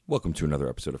Welcome to another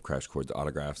episode of Crash Chords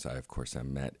Autographs. I, of course,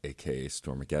 am Matt, a.k.a.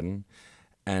 Stormageddon.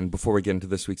 And before we get into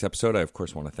this week's episode, I, of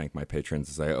course, want to thank my patrons,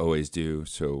 as I always do.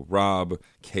 So Rob,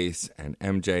 Case, and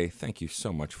MJ, thank you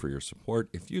so much for your support.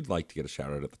 If you'd like to get a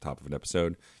shout-out at the top of an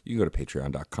episode, you can go to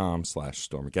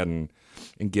patreon.com/Stormageddon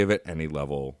and give it any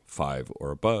level 5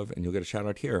 or above, and you'll get a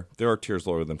shout-out here. There are tiers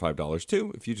lower than $5,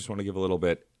 too. If you just want to give a little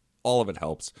bit, all of it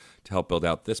helps to help build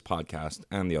out this podcast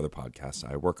and the other podcasts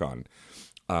I work on.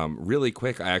 Really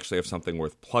quick, I actually have something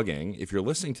worth plugging. If you're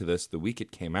listening to this the week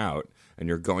it came out and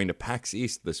you're going to PAX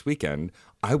East this weekend,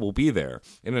 I will be there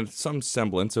in some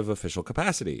semblance of official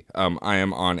capacity. I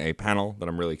am on a panel that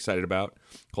I'm really excited about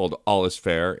called All is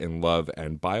Fair in Love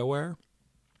and BioWare.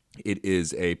 It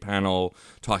is a panel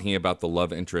talking about the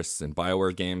love interests in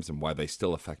BioWare games and why they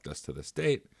still affect us to this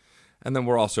date. And then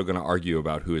we're also going to argue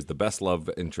about who is the best love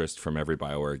interest from every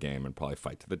BioWare game and probably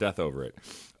fight to the death over it.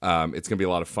 It's going to be a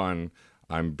lot of fun.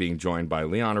 I'm being joined by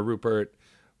Liana Rupert,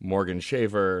 Morgan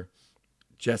Shaver,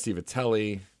 Jesse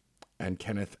Vitelli, and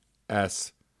Kenneth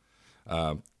S.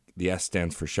 The S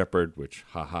stands for Shepherd, which,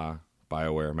 haha,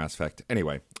 BioWare, Mass Effect.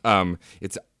 Anyway,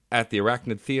 it's at the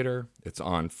Arachnid Theater. It's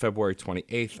on February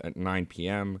 28th at 9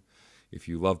 p.m. If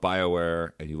you love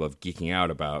BioWare and you love geeking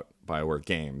out about BioWare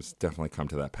games, definitely come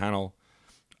to that panel.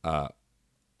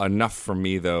 Enough from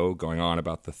me, though, going on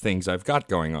about the things I've got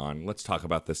going on. Let's talk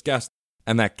about this guest.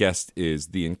 And that guest is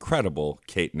the incredible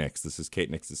Kate Nyx. This is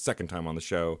Kate Nyx's second time on the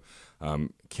show.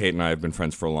 Kate and I have been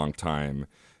friends for a long time.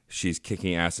 She's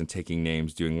kicking ass and taking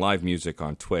names, doing live music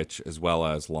on Twitch, as well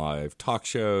as live talk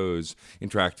shows,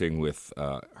 interacting with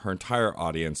her entire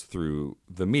audience through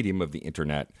the medium of the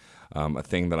internet, a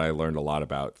thing that I learned a lot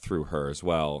about through her as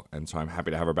well. And so I'm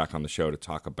happy to have her back on the show to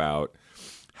talk about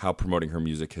how promoting her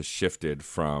music has shifted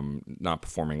from not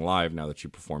performing live now that she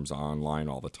performs online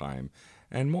all the time,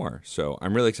 and more. So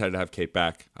I'm really excited to have Kate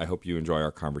back. I hope you enjoy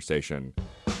our conversation.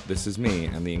 This is me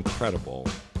and the incredible,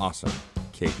 awesome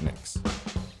Kate Nyx.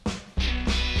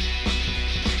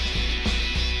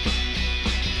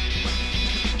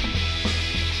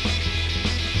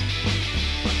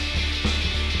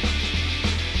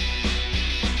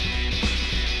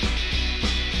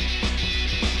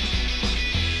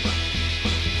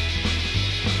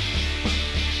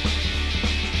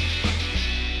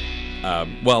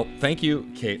 Well, thank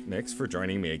you, Kate Nyx, for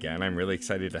joining me again. I'm really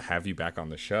excited to have you back on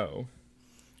the show.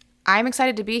 I'm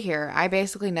excited to be here. I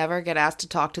basically never get asked to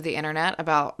talk to the internet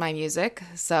about my music,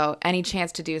 so any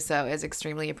chance to do so is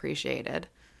extremely appreciated.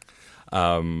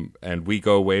 And we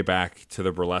go way back to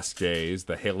the burlesque days,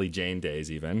 the Haley Jane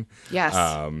days even. Yes.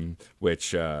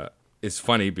 Which is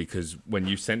funny because when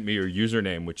you sent me your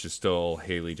username, which is still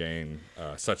Haley Jane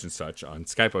such and such on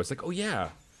Skype, I was like, oh yeah,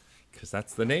 because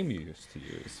that's the name you used to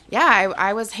use. Yeah,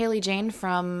 I was Haley Jane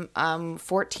from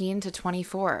 14 to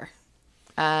 24.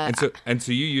 And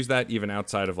so you use that even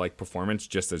outside of like performance,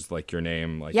 just as like your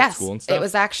name, like yes, at school and stuff? It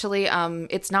was actually,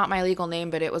 it's not my legal name,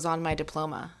 but it was on my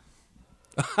diploma.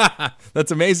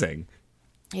 That's amazing.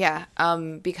 Yeah,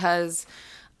 because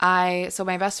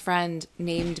my best friend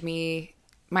named me,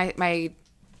 my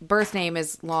birth name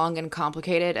is long and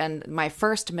complicated, and my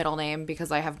first middle name, because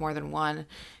I have more than one,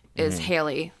 is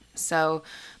Haley. So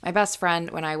my best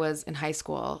friend, when I was in high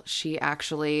school, she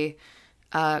actually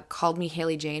called me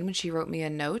Haley Jane when she wrote me a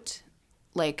note.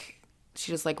 Like,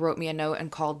 she just like wrote me a note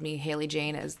and called me Haley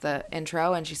Jane as the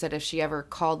intro. And she said if she ever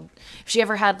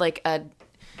had like a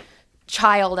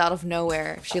child out of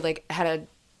nowhere, if she like had a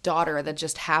daughter that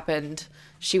just happened,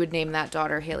 she would name that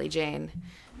daughter Haley Jane.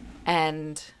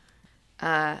 And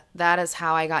that is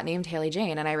how I got named Haley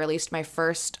Jane. And I released my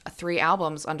first 3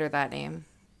 albums under that name.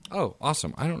 Oh,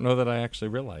 awesome. I don't know that I actually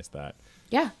realized that.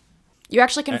 Yeah. You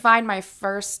actually can find my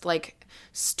first, like,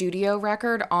 studio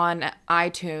record on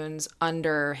iTunes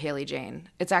under Haley Jane.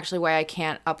 It's actually why I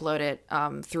can't upload it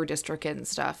through DistroKid and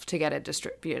stuff to get it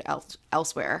distributed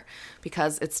elsewhere,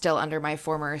 because it's still under my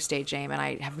former stage name, and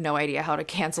I have no idea how to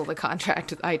cancel the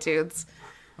contract with iTunes.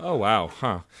 Oh, wow.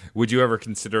 Huh. Would you ever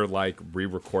consider, like,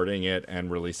 re-recording it and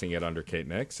releasing it under Kate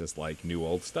Nyx as, like, new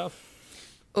old stuff?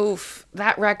 Oof,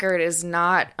 that record is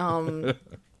not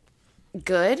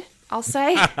good, I'll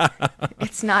say.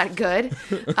 It's not good.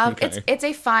 Okay. It's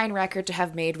a fine record to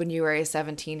have made when you were a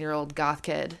 17-year-old goth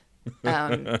kid.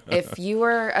 If you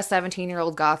were a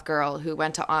 17-year-old goth girl who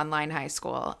went to online high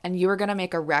school and you were going to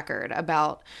make a record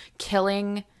about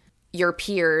killing your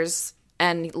peers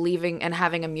and leaving and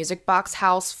having a music box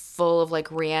house full of like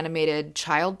reanimated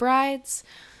child brides,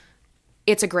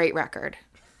 it's a great record.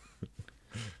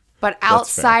 But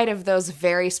outside of those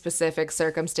very specific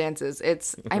circumstances,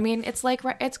 it's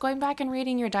going back and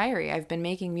reading your diary. I've been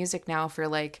making music now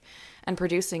and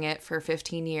producing it for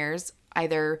 15 years.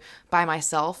 either by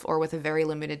myself or with a very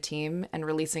limited team and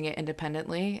releasing it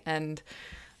independently. And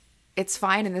it's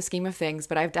fine in the scheme of things,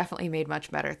 but I've definitely made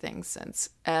much better things since.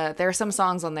 There are some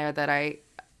songs on there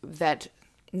that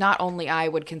not only I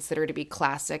would consider to be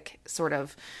classic sort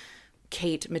of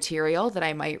Kate material that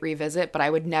I might revisit, but I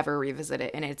would never revisit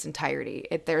it in its entirety.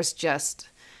 There's just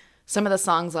some of the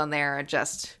songs on there are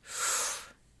just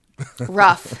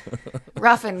rough.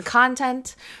 Rough in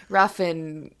content, rough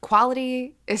in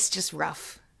quality. It's just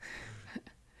rough.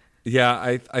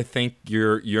 Yeah, I think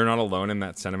you're not alone in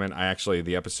that sentiment.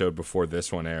 The episode before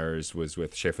this one airs was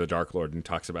with Schaefer the Dark Lord, and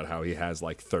talks about how he has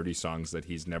like 30 songs that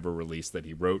he's never released that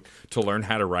he wrote to learn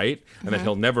how to write, and that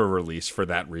he'll never release for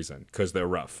that reason, because they're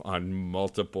rough on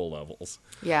multiple levels.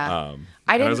 Yeah.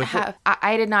 I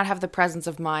did not have the presence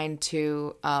of mind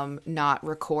to not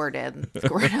record them.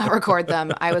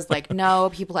 I was like,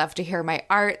 no, people have to hear my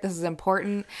art. This is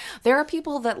important. There are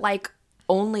people that like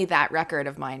only that record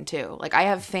of mine too. Like I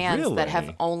have fans that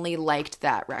have only liked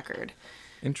that record.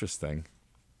 Interesting.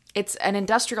 It's an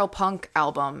industrial punk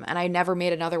album, and I never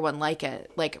made another one like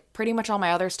it. Like pretty much all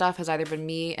my other stuff has either been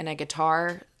me and a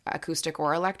guitar, acoustic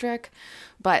or electric,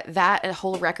 but that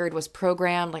whole record was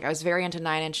programmed. Like I was very into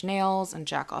Nine Inch Nails and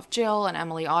Jack Off Jill and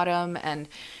Emily Autumn, and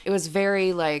it was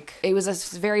it was a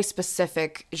very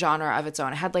specific genre of its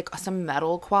own. It had like some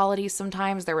metal qualities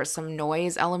sometimes. There was some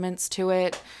noise elements to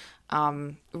it.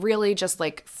 Really just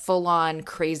like full on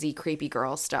crazy, creepy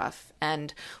girl stuff.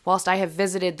 And whilst I have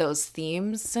visited those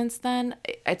themes since then,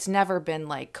 it's never been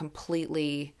like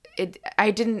completely,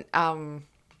 I didn't,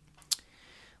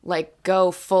 like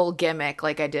go full gimmick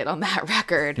like I did on that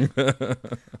record.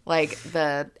 Like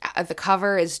the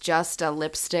cover is just a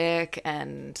lipstick,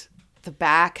 and the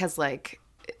back has like,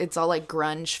 it's all like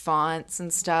grunge fonts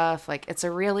and stuff. Like it's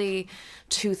a really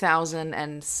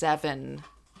 2007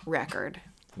 record.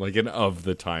 Like an of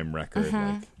the time record,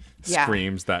 like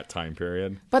screams that time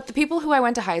period. But the people who I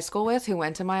went to high school with, who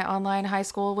went to my online high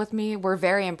school with me, were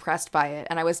very impressed by it.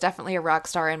 And I was definitely a rock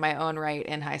star in my own right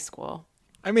in high school.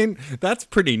 I mean, that's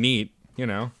pretty neat. You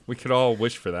know, we could all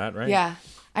wish for that, right? Yeah.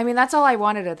 I mean, that's all I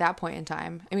wanted at that point in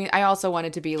time. I mean, I also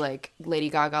wanted to be like Lady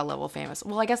Gaga level famous.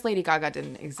 Well, I guess Lady Gaga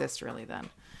didn't exist really then.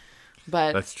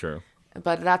 But that's true.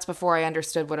 But that's before I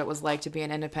understood what it was like to be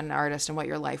an independent artist and what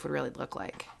your life would really look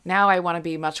like. Now I want to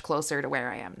be much closer to where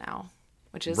I am now,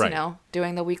 which is, right.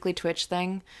 Doing the weekly Twitch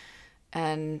thing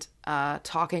and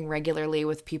talking regularly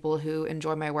with people who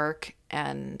enjoy my work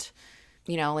and,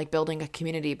 like building a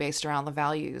community based around the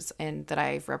values and that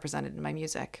I've represented in my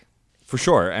music. For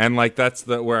sure. And like that's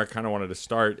where I kind of wanted to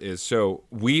start is, so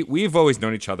we've always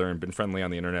known each other and been friendly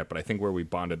on the internet, but I think where we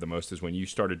bonded the most is when you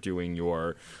started doing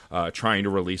your trying to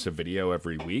release a video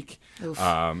every week.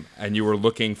 And you were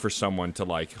looking for someone to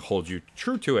like hold you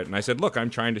true to it. And I said, look, I'm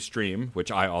trying to stream, which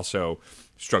I also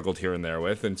struggled here and there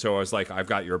with. And so I was like, I've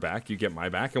got your back, you get my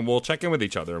back, and we'll check in with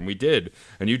each other. And we did.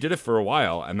 And you did it for a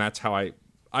while. And that's how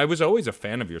I was always a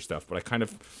fan of your stuff, but I kind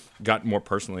of got more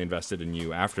personally invested in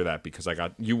you after that because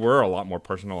you were a lot more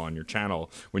personal on your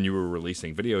channel when you were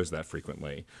releasing videos that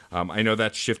frequently. I know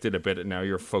that shifted a bit, and now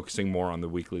you're focusing more on the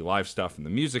weekly live stuff and the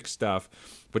music stuff.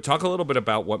 But talk a little bit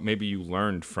about what maybe you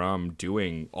learned from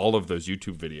doing all of those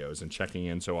YouTube videos and checking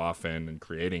in so often and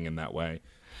creating in that way.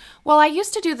 Well, I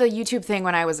used to do the YouTube thing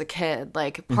when I was a kid.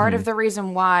 Like part of the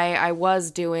reason why I was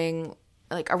doing,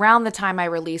 like around the time I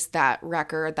released that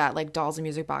record, that like Dolls and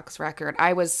Music Box record,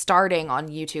 I was starting on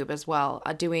YouTube as well,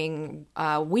 doing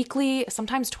weekly,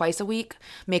 sometimes twice a week,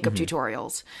 makeup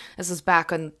tutorials. This was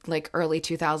back in like early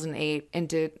 2008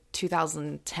 into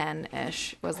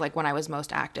 2010-ish was like when I was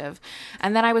most active.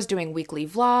 And then I was doing weekly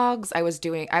vlogs. I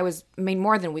mean,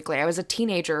 more than weekly. I was a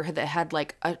teenager that had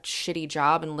like a shitty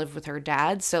job and lived with her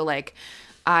dad. So like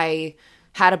I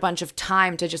had a bunch of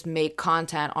time to just make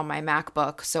content on my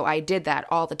MacBook. So I did that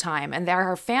all the time. And there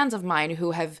are fans of mine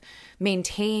who have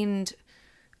maintained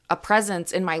a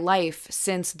presence in my life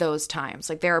since those times.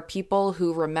 Like there are people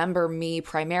who remember me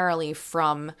primarily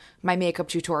from my makeup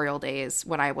tutorial days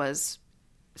when I was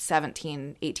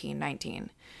 17, 18, 19.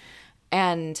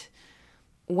 And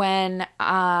when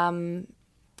I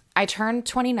turned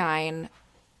 29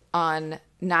 on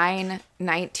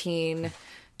 9/19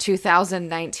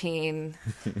 2019,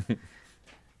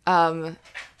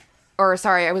 or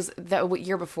sorry, I was the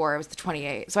year before, it was the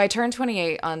 28. So I turned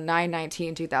 28 on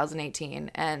 9/19 2018,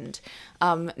 and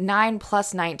 9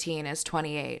 plus 19 is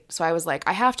 28. So I was like,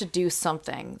 I have to do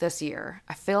something this year.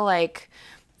 I feel like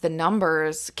the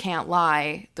numbers can't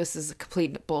lie. This is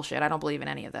complete bullshit. I don't believe in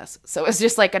any of this. So it's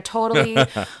just like a totally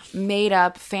made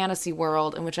up fantasy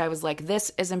world in which I was like,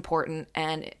 this is important.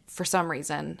 And for some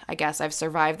reason, I guess I've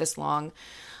survived this long.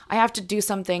 I have to do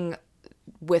something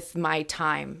with my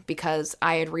time, because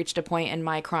I had reached a point in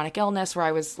my chronic illness where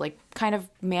I was like kind of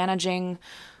managing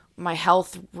my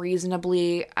health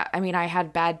reasonably. I mean, I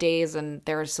had bad days and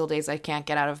there are still days I can't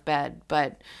get out of bed,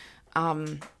 but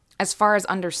as far as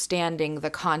understanding the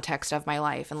context of my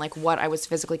life and like what I was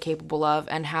physically capable of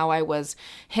and how I was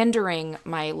hindering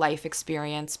my life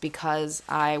experience because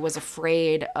I was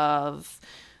afraid of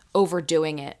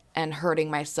overdoing it and hurting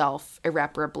myself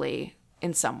irreparably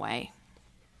in some way,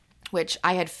 which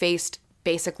I had faced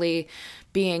basically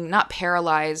being not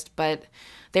paralyzed, but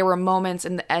there were moments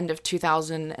in the end of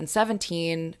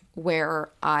 2017 where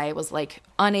I was like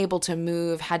unable to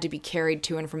move, had to be carried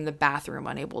to and from the bathroom,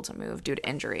 unable to move due to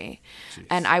injury. Jeez.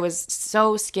 And I was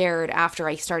so scared after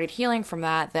I started healing from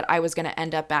that I was going to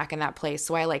end up back in that place.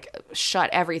 So I like shut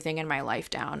everything in my life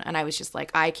down. And I was just like,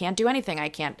 I can't do anything. I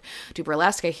can't do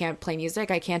burlesque. I can't play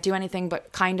music. I can't do anything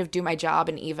but kind of do my job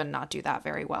and even not do that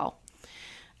very well.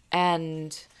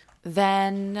 And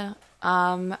then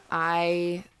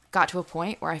I got to a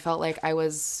point where I felt like I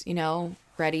was,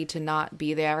 ready to not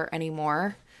be there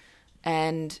anymore.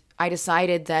 And I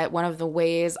decided that one of the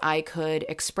ways I could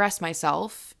express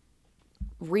myself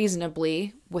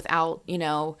reasonably without,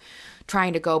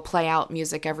 trying to go play out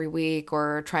music every week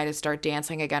or try to start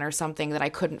dancing again or something that I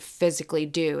couldn't physically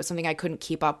do, something I couldn't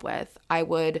keep up with, I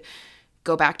would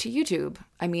go back to YouTube.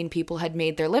 I mean, people had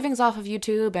made their livings off of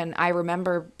YouTube, and I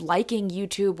remember liking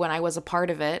YouTube when I was a part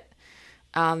of it.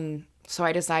 So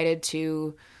I decided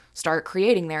to start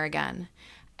creating there again.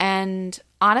 And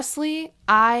honestly,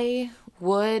 I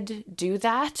would do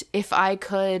that if I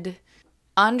could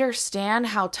understand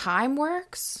how time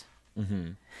works.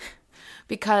 Mm-hmm.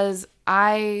 Because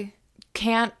I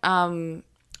can't, I'm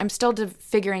still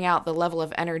figuring out the level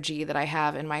of energy that I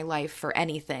have in my life for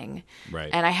anything. Right.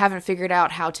 And I haven't figured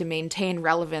out how to maintain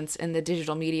relevance in the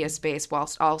digital media space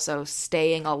whilst also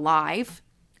staying alive.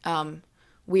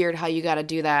 Weird how you got to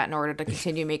do that in order to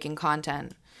continue making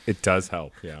content. It does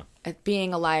help, yeah.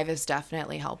 Being alive is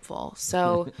definitely helpful.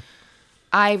 So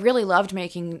I really loved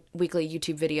making weekly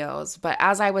YouTube videos, but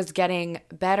as I was getting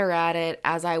better at it,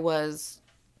 as I was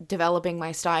developing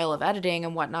my style of editing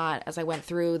and whatnot, as I went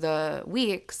through the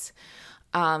weeks,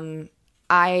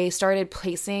 I started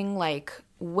placing like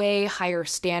way higher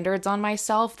standards on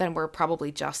myself than were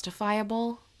probably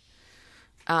justifiable.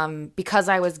 Because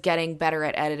I was getting better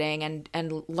at editing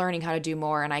and learning how to do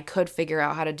more, and I could figure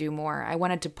out how to do more. I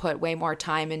wanted to put way more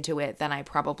time into it than I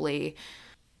probably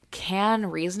can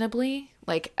reasonably.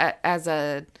 Like as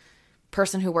a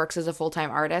person who works as a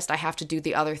full-time artist, I have to do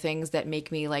the other things that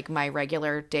make me like my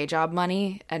regular day job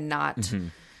money and not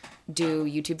do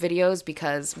YouTube videos,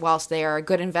 because whilst they are a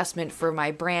good investment for my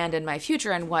brand and my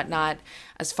future and whatnot,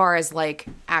 as far as like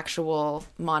actual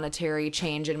monetary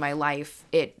change in my life,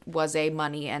 it was a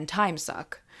money and time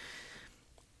suck.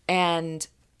 And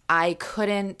I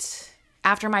couldn't,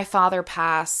 after my father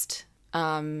passed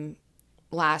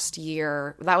last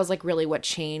year, that was like really what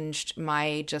changed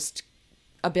my just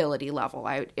ability level.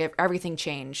 Everything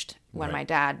changed when my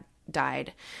dad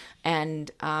died. And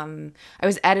I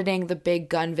was editing the Big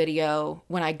Gun video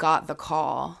when I got the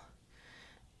call.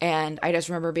 And I just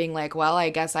remember being like, well,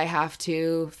 I guess I have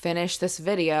to finish this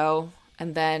video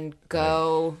and then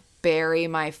go bury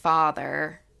my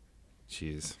father.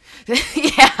 Jeez.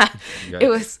 Yeah.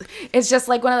 It's just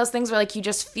like one of those things where like you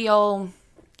just feel,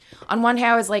 on one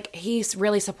hand I was like, he's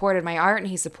really supported my art and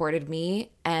he supported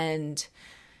me, and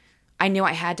I knew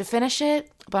I had to finish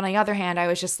it. But on the other hand, I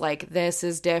was just like, this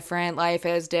is different. Life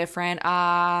is different.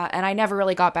 And I never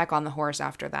really got back on the horse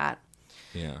after that.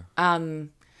 Yeah. And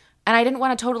I didn't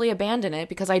want to totally abandon it,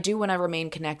 because I do want to remain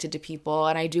connected to people,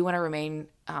 and I do want to remain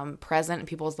present in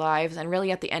people's lives. And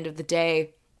really at the end of the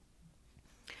day,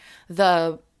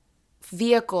 the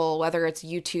vehicle, whether it's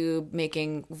YouTube,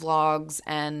 making vlogs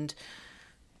and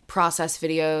process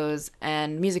videos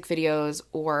and music videos,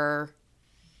 or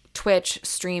Twitch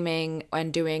streaming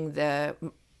and doing the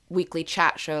weekly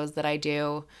chat shows that I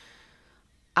do,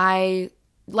 I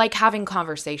like having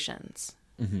conversations.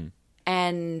 Mm-hmm.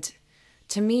 And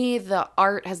to me, the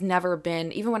art has never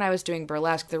been, even when I was doing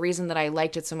burlesque, the reason that I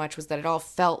liked it so much was that it all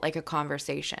felt like a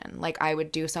conversation. Like I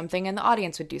would do something and the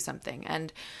audience would do something.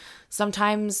 And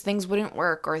sometimes things wouldn't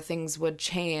work or things would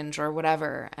change or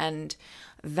whatever. And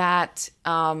that,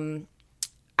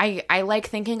 I like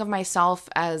thinking of myself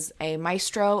as a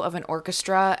maestro of an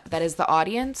orchestra that is the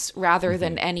audience rather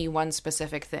than any one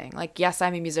specific thing. Like, yes,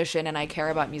 I'm a musician and I care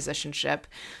about musicianship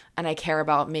and I care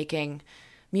about making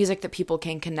music that people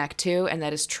can connect to, and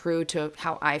that is true to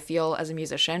how I feel as a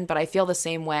musician. But I feel the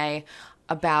same way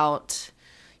about,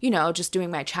 just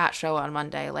doing my chat show on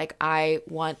Monday. Like, I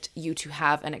want you to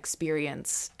have an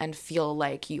experience and feel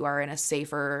like you are in a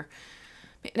safer,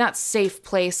 not safe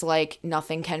place, like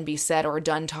nothing can be said or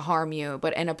done to harm you,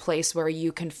 but in a place where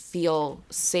you can feel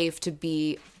safe to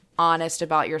be honest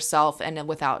about yourself and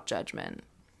without judgment.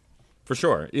 For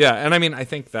sure. Yeah. And I mean, I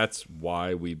think that's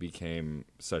why we became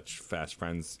such fast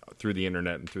friends through the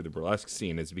internet and through the burlesque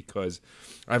scene, is because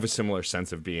I have a similar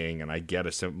sense of being, and I get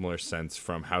a similar sense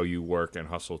from how you work and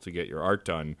hustle to get your art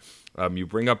done. You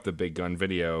bring up the Big Gun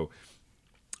video.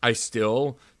 I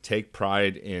still take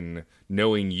pride in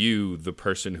knowing you, the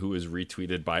person who is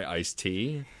retweeted by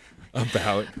Ice-T.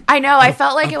 About I know, I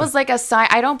felt like it was like a sign.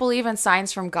 I don't believe in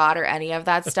signs from God or any of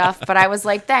that stuff, but I was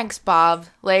like, thanks, Bob.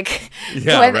 Like,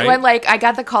 when like I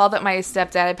got the call that my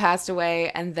stepdad had passed away,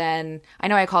 and then I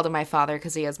know I called him my father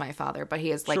because he is my father, but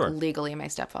he is like legally my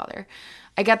stepfather.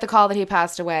 I get the call that he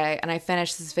passed away, and I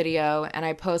finish this video, and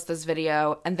I post this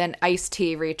video, and then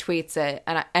Ice-T retweets it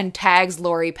and tags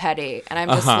Lori Petty, and I'm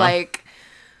just like,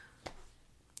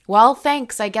 well,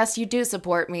 thanks. I guess you do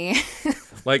support me.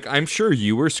 Like, I'm sure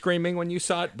you were screaming when you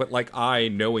saw it, but like, I,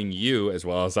 knowing you as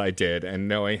well as I did and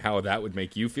knowing how that would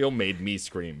make you feel, made me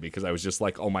scream, because I was just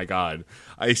like, oh my God,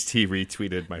 Ice-T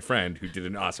retweeted my friend who did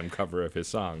an awesome cover of his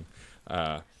song.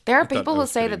 There are people who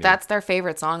say that that's their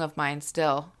favorite song of mine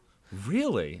still.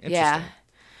 Really? Interesting. Yeah.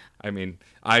 I mean,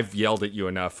 I've yelled at you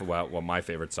enough about what my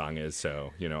favorite song is,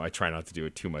 so, I try not to do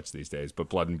it too much these days, but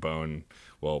Blood and Bone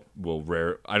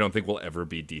I don't think will ever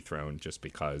be dethroned, just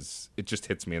because it just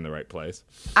hits me in the right place.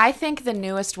 I think the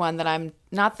newest one that I'm,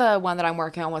 not the one that I'm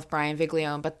working on with Brian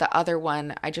Viglione, but the other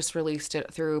one, I just released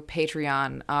it through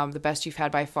Patreon, The Best You've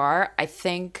Had by Far. I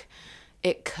think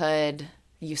it could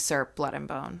usurp Blood and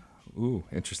Bone. Ooh,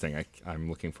 interesting. I'm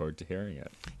looking forward to hearing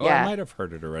it. Oh, yeah. I might have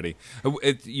heard it already.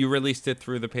 You released it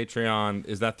through the Patreon.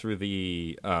 Is that through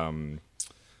the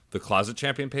Closet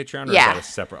Champion Patreon? Or is that a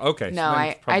separate? Okay. No,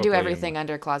 so I do everything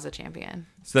under Closet Champion.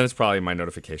 So then it's probably my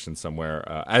notification somewhere.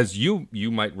 As you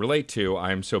might relate to,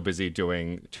 I'm so busy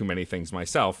doing too many things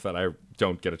myself that I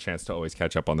don't get a chance to always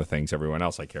catch up on the things everyone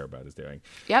else I care about is doing.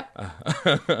 Yep.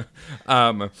 But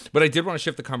I did want to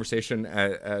shift the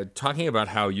conversation, talking about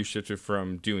how you shifted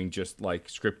from doing just like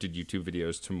scripted YouTube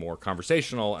videos to more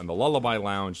conversational and the Lullaby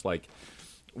Lounge. Like,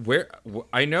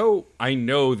 I know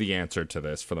the answer to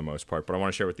this for the most part, but I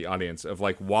want to share with the audience of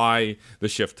like why the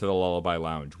shift to the Lullaby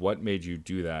Lounge. What made you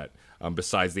do that?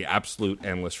 Besides the absolute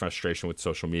endless frustration with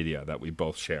social media that we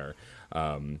both share.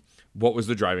 What was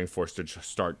the driving force to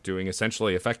start doing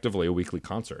essentially effectively a weekly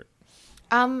concert?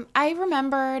 I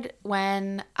remembered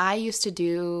when I used to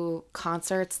do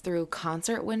concerts through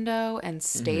Concert Window and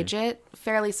stage it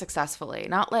fairly successfully.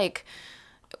 Not like,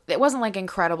 it wasn't like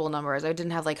incredible numbers. I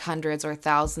didn't have like hundreds or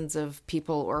thousands of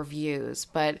people or views,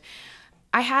 but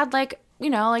I had like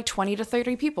 20 to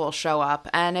 30 people show up.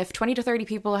 And if 20 to 30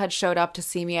 people had showed up to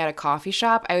see me at a coffee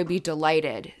shop, I would be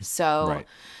delighted. So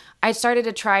I started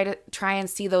to try and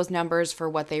see those numbers for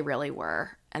what they really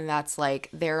were. And that's like,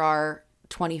 there are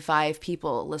 25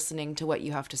 people listening to what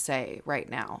you have to say right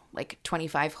now, like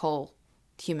 25 whole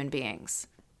human beings.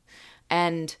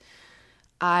 And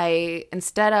I,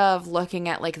 instead of looking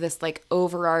at like this like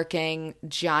overarching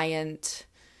giant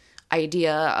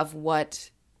idea of what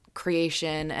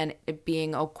creation and it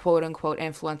being a quote unquote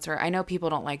influencer, I know people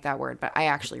don't like that word, but I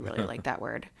actually really like that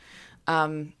word.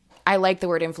 I like the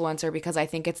word influencer because I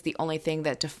think it's the only thing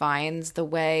that defines the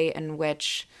way in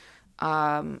which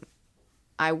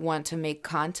I want to make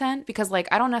content, because like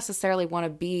I don't necessarily want to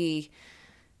be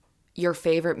your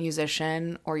favorite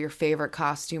musician or your favorite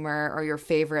costumer or your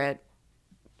favorite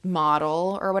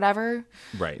model or whatever.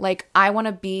 Right. Like I want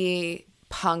to be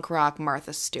punk rock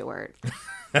Martha Stewart.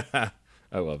 I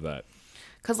love that.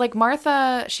 Because like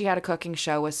Martha, she had a cooking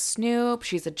show with Snoop.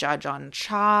 She's a judge on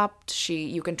Chopped.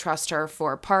 You can trust her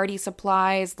for party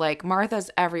supplies. Like Martha's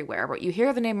everywhere. But you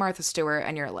hear the name Martha Stewart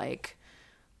and you're like,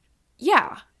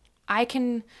 yeah, I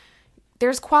can.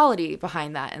 There's quality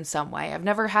behind that in some way. I've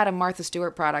never had a Martha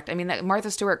Stewart product. I mean, that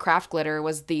Martha Stewart craft glitter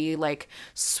was the like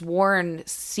sworn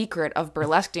secret of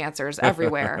burlesque dancers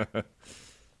everywhere.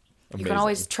 You can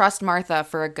always trust Martha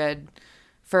for a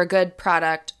good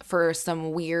product, for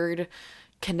some weird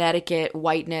Connecticut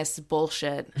whiteness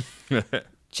bullshit.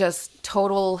 Just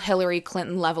total Hillary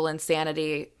Clinton level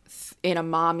insanity in a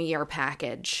mommier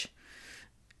package.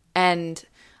 And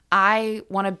I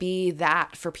want to be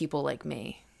that for people like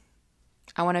me.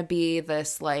 I want to be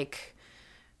this like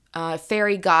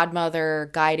fairy godmother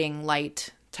guiding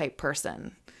light type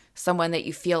person someone that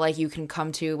you feel like you can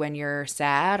come to when you're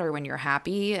sad or when you're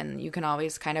happy, and you can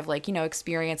always kind of like,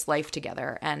 experience life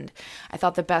together. And I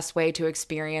thought the best way to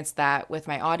experience that with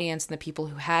my audience and the people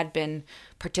who had been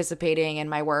participating in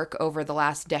my work over the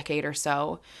last decade or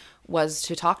so was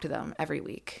to talk to them every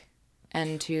week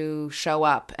and to show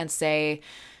up and say,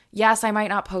 yes, I might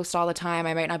not post all the time,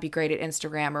 I might not be great at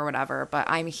Instagram or whatever, but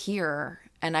I'm here.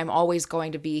 And I'm always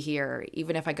going to be here,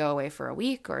 even if I go away for a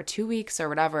week or 2 weeks or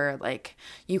whatever. Like,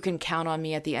 you can count on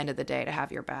me at the end of the day to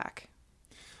have your back.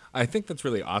 I think that's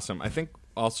really awesome. I think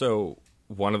also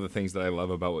one of the things that I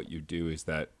love about what you do is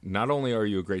that not only are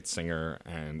you a great singer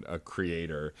and a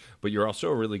creator, but you're also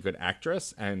a really good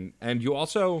actress. And you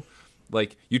also,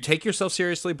 like, you take yourself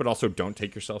seriously, but also don't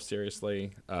take yourself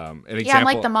seriously. An example, I'm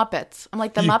like the Muppets. I'm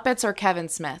like the Muppets or Kevin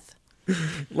Smith.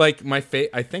 Like I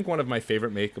think one of my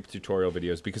favorite makeup tutorial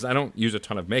videos, because I don't use a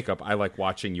ton of makeup, I like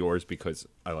watching yours because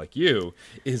I like you,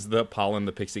 is the Pollen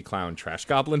the Pixie Clown Trash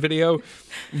Goblin video.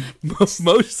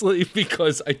 Mostly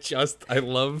because I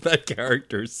love that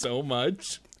character so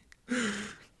much.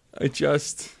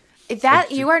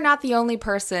 You are not the only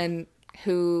person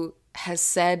who has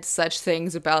said such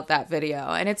things about that video.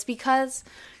 And it's because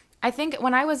I think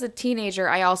when I was a teenager,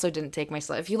 I also didn't take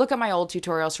myself. If you look at my old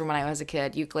tutorials from when I was a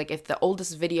kid, if the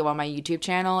oldest video on my YouTube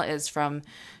channel is from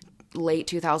late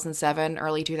 2007,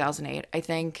 early 2008, I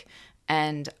think,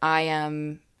 and I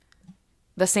am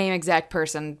the same exact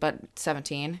person, but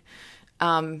 17.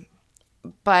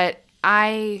 But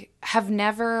I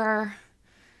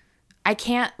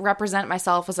can't represent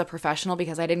myself as a professional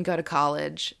because I didn't go to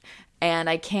college, and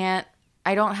I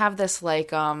don't have this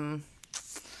like,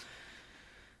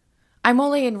 I'm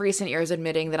only in recent years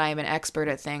admitting that I am an expert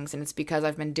at things, and it's because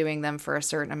I've been doing them for a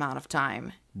certain amount of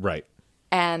time. Right.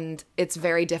 And it's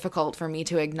very difficult for me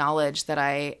to acknowledge that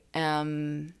I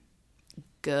am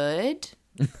good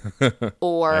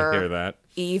or I hear that.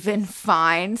 Even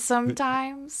fine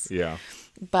sometimes. Yeah.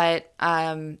 But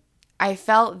I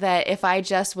felt that if I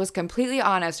just was completely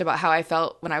honest about how I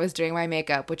felt when I was doing my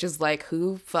makeup, which is like,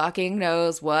 who fucking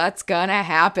knows what's gonna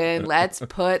happen? Let's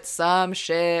put some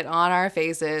shit on our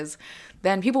faces.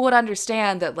 Then people would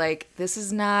understand that, like,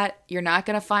 you're not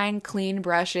gonna find clean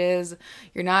brushes.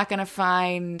 You're not gonna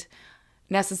find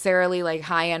necessarily like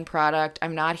high-end product.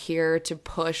 I'm not here to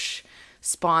push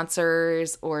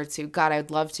sponsors or to, God,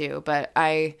 I'd love to, but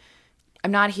I'm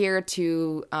not here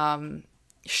to,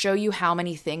 show you how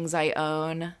many things I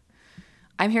own.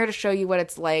 I'm here to show you what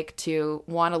it's like to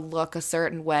want to look a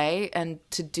certain way and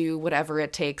to do whatever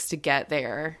it takes to get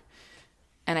there.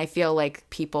 And I feel like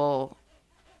people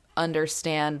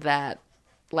understand that,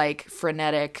 like,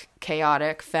 frenetic,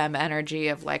 chaotic femme energy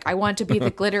of like, I want to be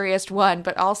the glitteriest one,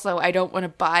 but also I don't want to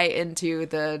buy into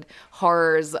the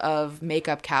horrors of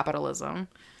makeup capitalism.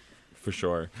 For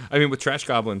sure. I mean, with Trash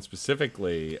Goblin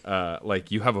specifically, like,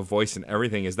 you have a voice and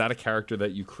everything. Is that a character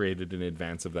that you created in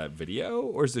advance of that video?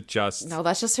 Or is it just... No,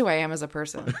 that's just who I am as a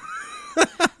person.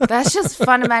 That's just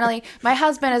fundamentally... My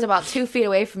husband is about 2 feet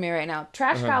away from me right now.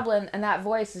 Trash Goblin and that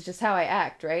voice is just how I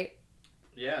act, right?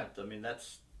 Yeah, I mean,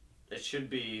 it should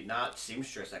be not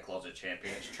Seamstress at Closet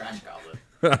Champion, it's Trash Goblin.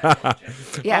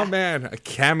 Yeah. Oh, man. A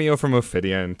cameo from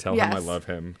Ophidian. Tell him I Yes. love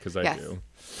him, because I do.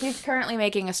 He's currently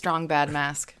making a strong bad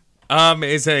mask.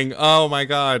 Amazing. Oh, my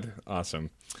God. Awesome.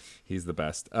 He's the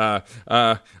best.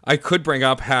 I could bring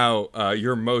up how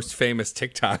your most famous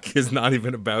TikTok is not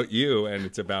even about you, and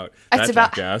it's about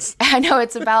jackass. I know,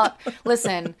 it's about...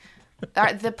 Listen,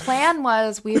 the plan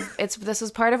was... This was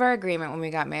part of our agreement when we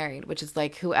got married, which is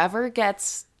like, whoever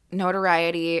gets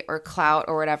notoriety or clout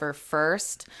or whatever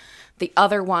first... The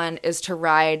other one is to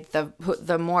ride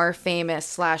the more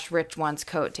famous / rich one's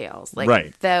coattails. Like,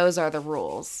 right. Those are the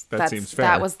rules. That seems fair.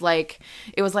 That was like,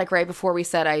 it was like right before we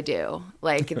said I do.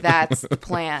 Like, that's the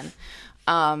plan.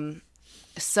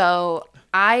 So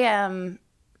I am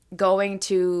going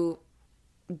to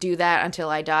do that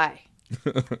until I die.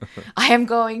 I am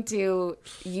going to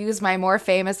use my more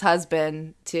famous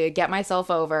husband to get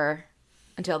myself over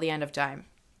until the end of time.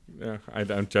 Yeah, I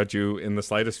don't judge you in the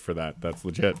slightest for that. That's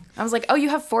legit. I was like, oh, you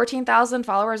have 14,000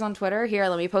 followers on Twitter? Here,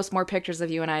 let me post more pictures of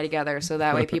you and I together so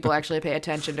that way people actually pay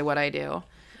attention to what I do.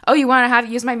 Oh, you want to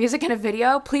use my music in a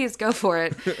video? Please go for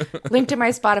it. Link to my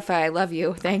Spotify. I love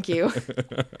you. Thank you.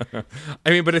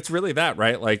 I mean, but it's really that,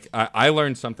 right? Like, I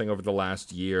learned something over the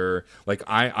last year. Like,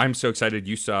 I'm so excited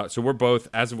you saw. So we're both,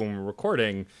 as of when we're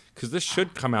recording, because this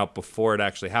should come out before it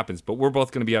actually happens, but we're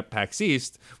both going to be at PAX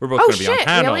East. We're both going to be on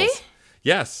panels. Really?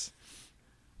 Yes.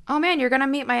 Oh, man, you're going to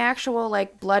meet my actual,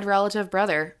 like, blood relative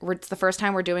brother. It's the first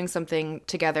time we're doing something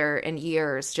together in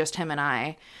years, just him and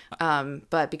I.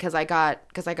 But because I got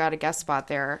a guest spot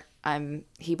there,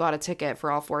 he bought a ticket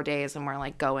for all 4 days, and we're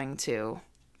like going to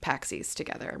PAX East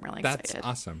together, and we're like That's excited.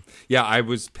 awesome. Yeah, I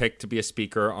was picked to be a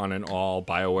speaker on an all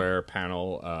BioWare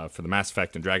panel for the Mass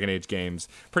Effect and Dragon Age games,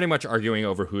 pretty much arguing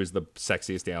over who is the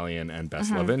sexiest alien and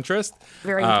best love interest.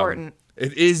 Very important.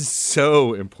 It is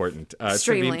so important.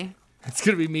 Extremely. It's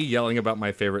going to be me yelling about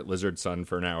my favorite lizard son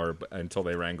for an hour until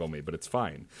they wrangle me, but it's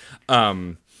fine.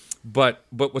 But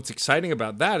what's exciting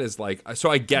about that is like, so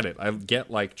I get it. I get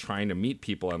like trying to meet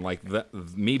people, and like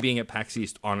me being at PAX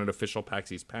East on an official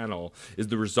PAX East panel is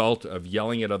the result of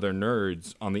yelling at other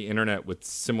nerds on the internet with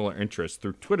similar interests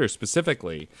through Twitter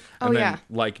specifically, and then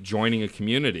like joining a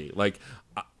community. Like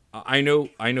I know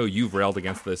you've railed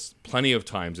against this plenty of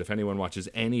times if anyone watches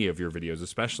any of your videos,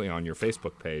 especially on your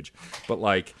Facebook page, but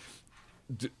like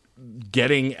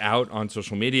getting out on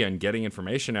social media and getting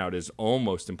information out is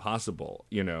almost impossible.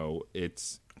 You know,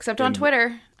 except on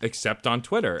Twitter.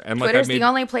 And like Twitter's the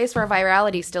only place where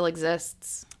virality still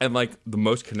exists. And like the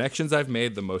most connections I've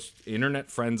made, the most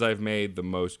internet friends I've made, the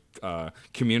most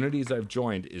communities I've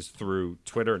joined is through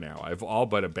Twitter now. I've all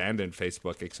but abandoned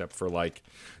Facebook except for like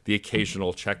the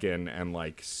occasional check-in and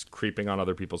like creeping on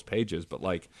other people's pages. But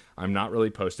like I'm not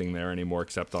really posting there anymore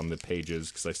except on the pages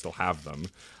because I still have them.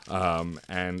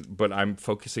 But I'm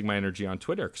focusing my energy on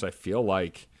Twitter because I feel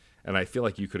like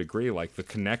you could agree, like the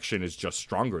connection is just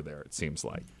stronger there, it seems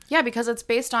like. Yeah, because it's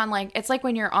based on like, it's like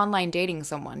when you're online dating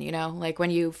someone, you know, like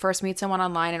when you first meet someone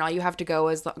online and all you have to go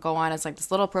on is like this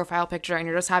little profile picture and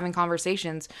you're just having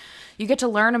conversations. You get to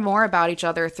learn more about each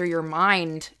other through your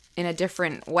mind in a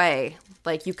different way.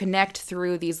 Like you connect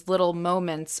through these little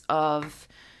moments of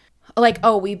like,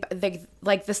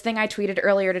 like this thing I tweeted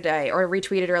earlier today or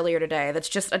retweeted earlier today that's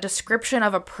just a description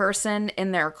of a person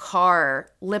in their car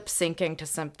lip syncing to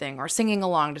something or singing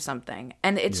along to something.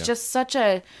 And it's just such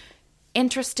a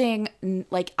interesting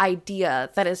like idea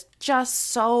that is just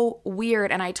so weird,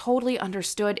 and I totally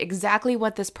understood exactly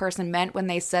what this person meant when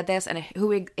they said this and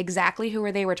who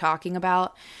they were talking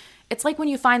about. It's like when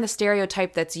you find the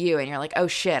stereotype that's you and you're like, oh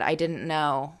shit, I didn't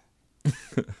know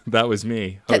that was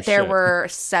me. There were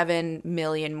 7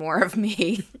 million more of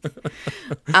me.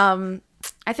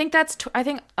 I think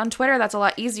on Twitter that's a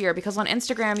lot easier because on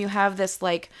Instagram you have this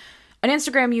like, on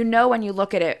Instagram you know when you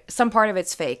look at it, some part of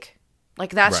it's fake.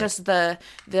 Like that's just the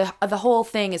whole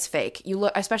thing is fake. You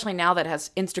look, especially now that it has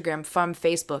Instagram from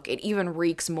Facebook, it even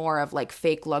reeks more of like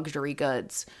fake luxury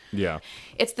goods. Yeah.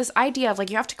 It's this idea of like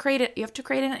you have to create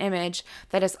an image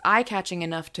that is eye-catching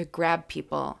enough to grab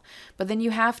people. But then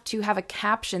you have to have a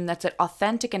caption that's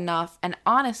authentic enough and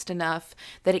honest enough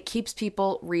that it keeps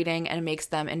people reading and makes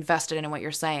them invested in what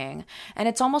you're saying. And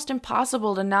it's almost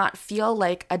impossible to not feel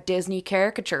like a Disney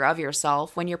caricature of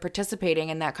yourself when you're participating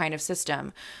in that kind of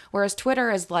system. Whereas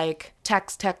Twitter is like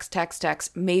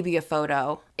text, maybe a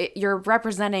photo. You're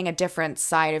representing a different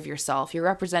side of yourself. You're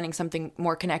representing something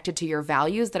more connected to your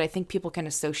values that I think people can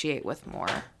associate with more.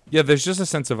 Yeah, there's just a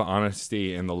sense of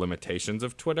honesty in the limitations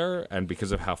of Twitter and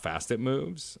because of how fast it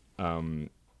moves.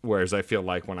 Whereas I feel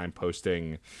like when I'm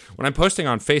posting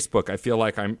on Facebook, I feel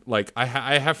like I'm like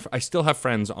I still have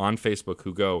friends on Facebook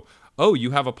who go, "Oh,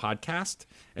 you have a podcast?"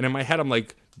 And in my head I'm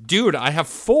like, "Dude, I have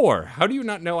 4. How do you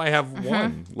not know I have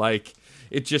 1?" Like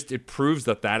it proves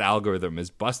that algorithm is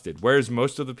busted. Whereas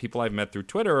most of the people I've met through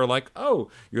Twitter are like,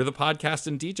 "Oh, you're the podcast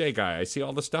and DJ guy. I see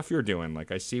all the stuff you're doing.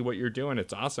 Like I see what you're doing.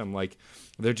 It's awesome." Like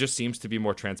there just seems to be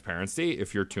more transparency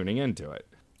if you're tuning into it.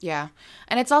 Yeah.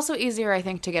 And it's also easier, I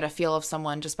think, to get a feel of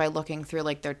someone just by looking through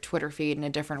like their Twitter feed in a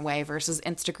different way versus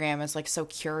Instagram is like so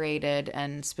curated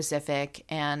and specific.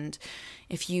 And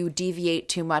if you deviate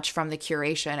too much from the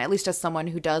curation, at least as someone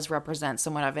who does represent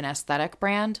somewhat of an aesthetic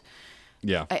brand,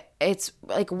 it's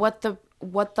like what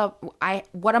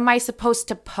am I supposed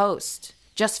to post?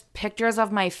 Just pictures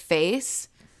of my face?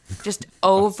 Just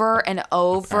over and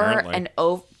over and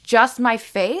over? Just my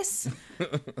face?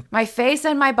 My face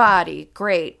and my body.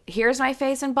 Great. Here's my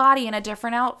face and body in a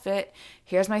different outfit.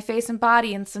 Here's my face and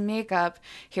body in some makeup.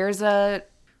 Here's a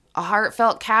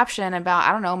heartfelt caption about,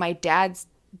 I don't know, my dad's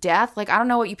death. Like, I don't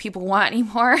know what you people want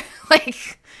anymore.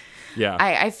 Like, yeah,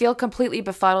 I feel completely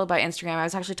befuddled by Instagram. I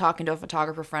was actually talking to a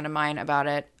photographer friend of mine about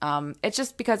it. It's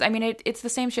just because, I mean, it's the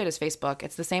same shit as Facebook.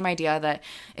 It's the same idea that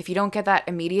if you don't get that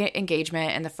immediate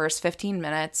engagement in the first 15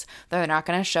 minutes, they're not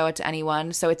going to show it to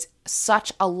anyone. So it's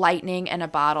such a lightning in a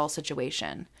bottle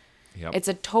situation. Yep. It's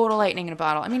a total lightning in a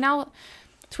bottle. I mean, now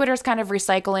Twitter's kind of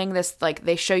recycling this, like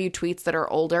they show you tweets that are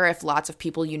older if lots of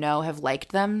people you know have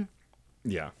liked them.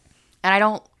 Yeah. And I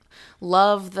don't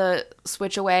love the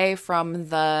switch away from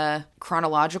the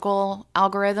chronological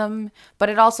algorithm, but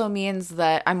it also means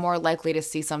that I'm more likely to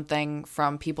see something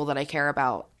from people that I care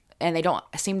about, and they don't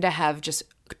seem to have just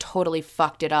totally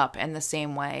fucked it up in the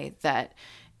same way that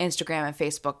Instagram and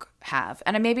Facebook have.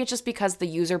 And maybe it's just because the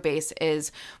user base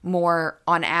is more,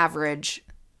 on average,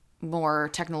 more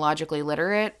technologically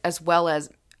literate, as well as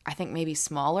I think maybe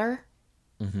smaller.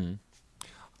 Mm-hmm.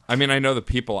 I mean, I know the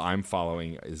people I'm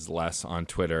following is less on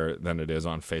Twitter than it is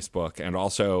on Facebook. And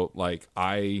also, like,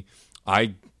 I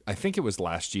think it was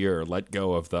last year, let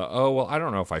go of the, oh, well, I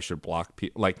don't know if I should block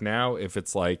people. Like now, if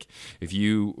it's like, if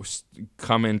you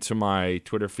come into my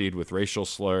Twitter feed with racial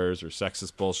slurs or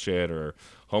sexist bullshit or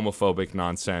homophobic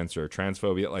nonsense or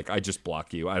transphobia, like I just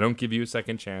block you. I don't give you a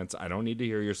second chance. I don't need to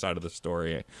hear your side of the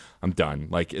story. I'm done.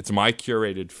 Like it's my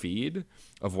curated feed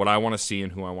of what I want to see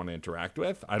and who I want to interact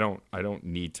with. I don't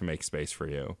need to make space for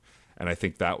you. And I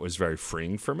think that was very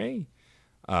freeing for me.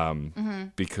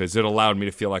 Because it allowed me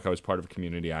to feel like I was part of a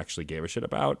community I actually gave a shit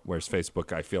about. Whereas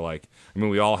Facebook, I feel like, I mean,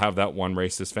 we all have that one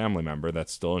racist family member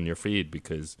that's still in your feed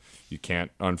because you can't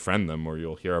unfriend them or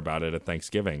you'll hear about it at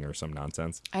Thanksgiving or some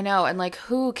nonsense. I know. And like,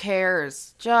 who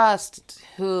cares? Just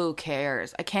who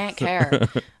cares? I can't care.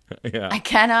 Yeah. I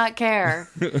cannot care.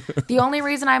 The only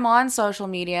reason I'm on social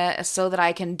media is so that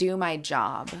I can do my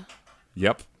job.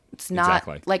 Yep. It's not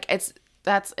exactly. like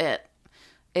that's it.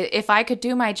 If I could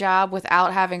do my job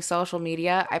without having social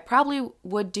media, I probably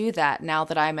would do that now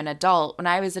that I'm an adult. When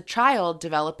I was a child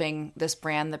developing this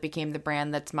brand that became the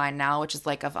brand that's mine now, which is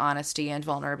like of honesty and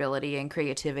vulnerability and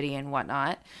creativity and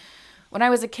whatnot. When I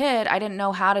was a kid, I didn't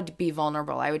know how to be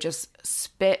vulnerable. I would just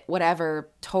spit whatever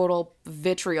total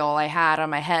vitriol I had on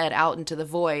my head out into the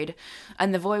void.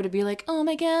 And the void would be like, oh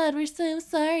my God, we're so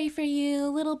sorry for you,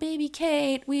 little baby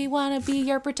Kate. We want to be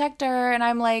your protector. And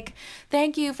I'm like,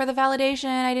 thank you for the validation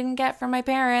I didn't get from my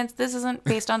parents. This isn't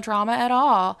based on trauma at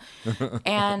all.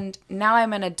 And now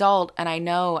I'm an adult and I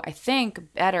know, I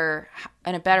think better,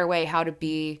 in a better way, how to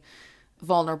be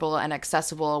vulnerable and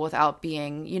accessible without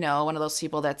being, you know, one of those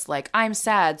people that's like, I'm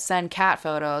sad, send cat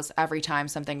photos every time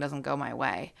something doesn't go my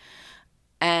way.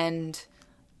 And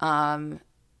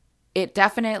it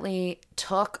definitely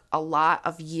took a lot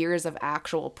of years of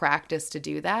actual practice to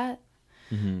do that.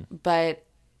 Mm-hmm. But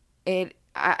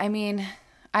I mean,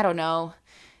 I don't know.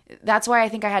 That's why I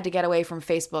think I had to get away from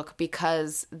Facebook,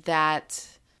 because that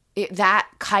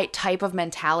type of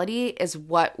mentality is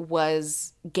what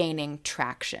was gaining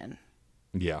traction.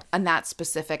 Yeah. And that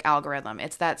specific algorithm.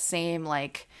 It's that same,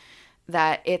 like,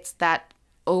 that it's that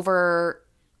over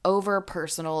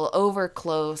personal, over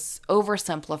close,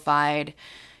 oversimplified.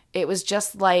 It was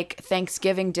just like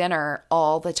Thanksgiving dinner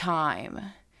all the time.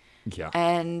 Yeah.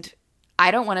 And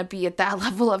I don't want to be at that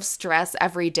level of stress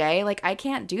every day. Like, I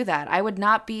can't do that. I would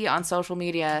not be on social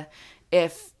media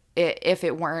if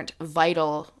it weren't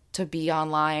vital to be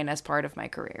online as part of my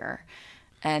career.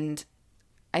 And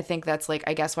I think that's, like,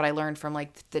 I guess what I learned from,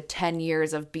 like, the 10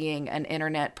 years of being an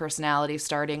internet personality,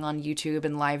 starting on YouTube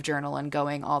and LiveJournal and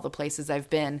going all the places I've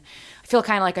been. I feel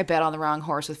kind of like I bet on the wrong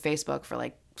horse with Facebook for,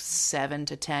 like, 7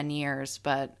 to 10 years,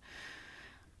 but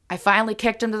I finally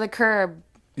kicked him to the curb.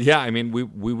 Yeah, I mean, we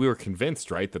were convinced,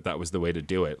 right, that was the way to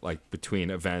do it, like, between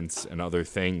events and other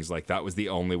things, like, that was the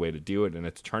only way to do it, and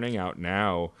it's turning out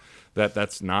now that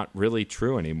that's not really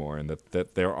true anymore, and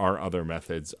that there are other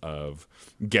methods of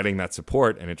getting that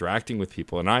support and interacting with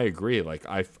people. And I agree, like,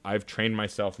 I've trained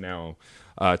myself now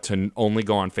to only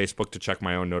go on Facebook to check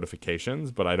my own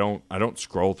notifications, but I don't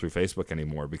scroll through Facebook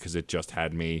anymore because it just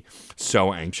had me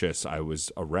so anxious. I was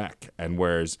a wreck. And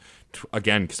whereas,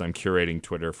 again, because I'm curating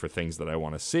Twitter for things that I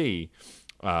want to see,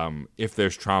 if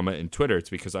there's trauma in Twitter, it's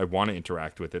because I want to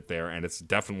interact with it there, and it's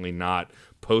definitely not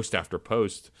post after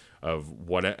post of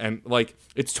what. And like,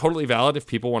 it's totally valid if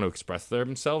people want to express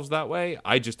themselves that way.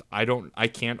 I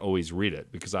can't always read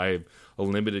it because I have a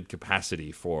limited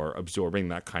capacity for absorbing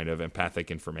that kind of empathic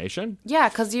information. Yeah,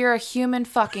 because you're a human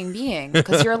fucking being.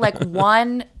 Because you're like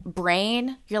one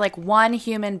brain. You're like one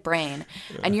human brain,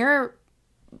 and your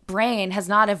brain has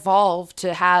not evolved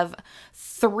to have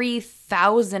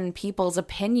 3,000 people's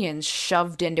opinions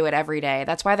shoved into it every day.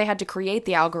 That's why they had to create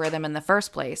the algorithm in the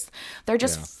first place. They're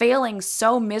just failing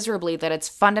so miserably that it's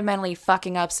fundamentally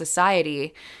fucking up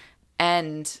society.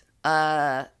 And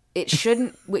it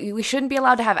shouldn't, we shouldn't be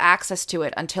allowed to have access to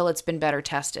it until it's been better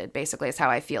tested, basically, is how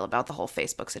I feel about the whole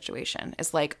Facebook situation.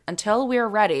 It's like, until we're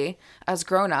ready as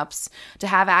grown-ups to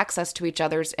have access to each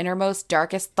other's innermost,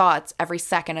 darkest thoughts every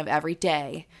second of every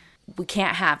day, we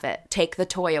can't have it. Take the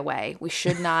toy away. We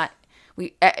should not,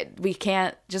 we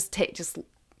can't just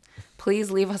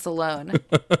please leave us alone.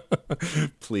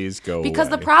 Please go because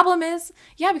away.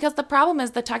 the problem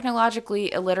is the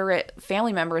technologically illiterate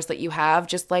family members that you have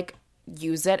just, like,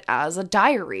 use it as a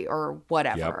diary or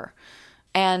whatever.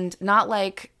 Yep. And not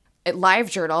like live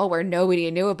journal where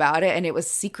nobody knew about it and it was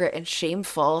secret and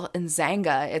shameful in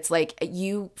Zanga. It's like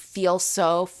you feel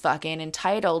so fucking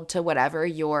entitled to whatever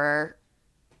your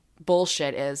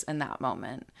bullshit is in that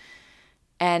moment.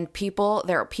 And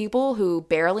there are people who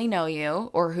barely know you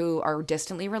or who are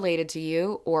distantly related to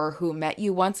you or who met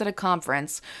you once at a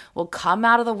conference will come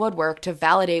out of the woodwork to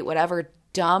validate whatever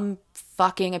dumb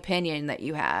fucking opinion that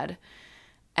you had.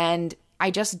 And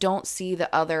I just don't see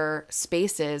the other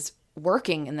spaces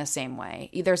working in the same way.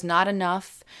 There's not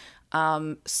enough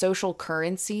social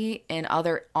currency in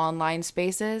other online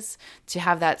spaces to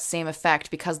have that same effect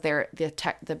because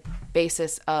the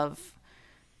basis of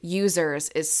users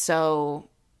is so,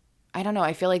 I don't know,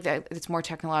 I feel like that it's more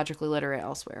technologically literate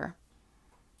elsewhere.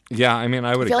 Yeah, I mean,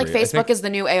 I feel agree. like Facebook is the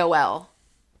new AOL.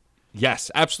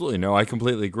 Yes, absolutely. No, I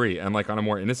completely agree. And like on a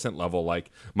more innocent level, like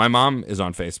my mom is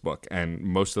on Facebook and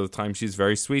most of the time she's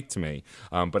very sweet to me.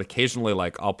 But occasionally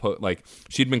like I'll put like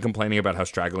she'd been complaining about how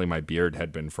straggly my beard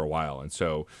had been for a while. And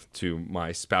so to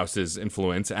my spouse's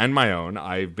influence and my own,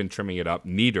 I've been trimming it up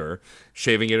neater,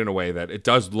 shaving it in a way that it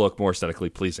does look more aesthetically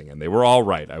pleasing. And they were all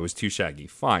right. I was too shaggy.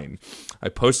 Fine. I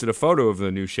posted a photo of the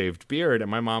new shaved beard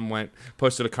and my mom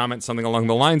posted a comment something along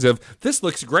the lines of, "This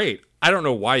looks great. I don't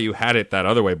know why you had it that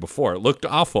other way before. It looked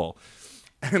awful."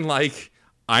 And like,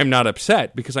 I'm not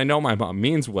upset because I know my mom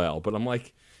means well, but I'm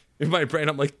like, in my brain,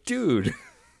 I'm like, dude,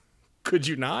 could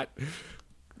you not?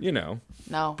 You know.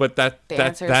 No. But the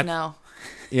answer is no.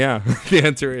 Yeah. The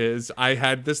answer is I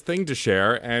had this thing to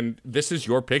share and this is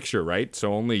your picture, right?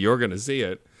 So only you're going to see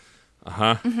it.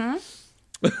 Uh-huh. Mm-hmm.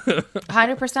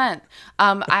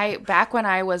 100%. Back when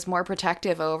I was more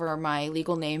protective over my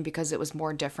legal name because it was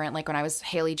more different, like when I was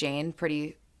Haley Jane,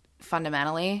 pretty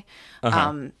fundamentally,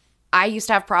 I used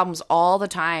to have problems all the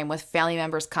time with family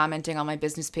members commenting on my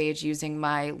business page using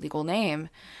my legal name,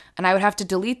 and I would have to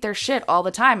delete their shit all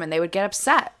the time, and they would get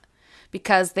upset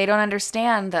because they don't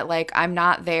understand that like I'm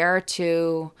not there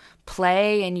to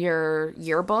play in your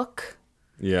yearbook.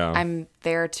 Yeah. I'm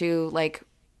there to like,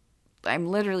 I'm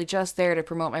literally just there to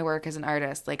promote my work as an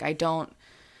artist. Like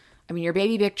your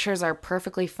baby pictures are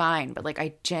perfectly fine, but like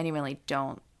I genuinely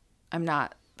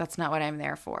that's not what I'm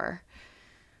there for.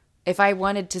 If I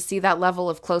wanted to see that level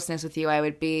of closeness with you, I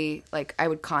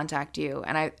would contact you.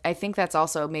 And I think that's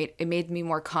also made me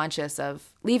more conscious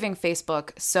of leaving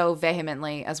Facebook so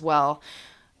vehemently as well.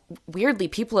 Weirdly,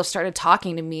 people have started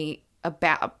talking to me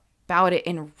about it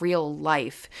in real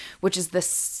life, which is the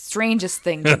strangest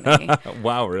thing to me.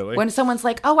 Wow, really? When someone's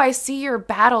like, "Oh, I see your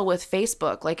battle with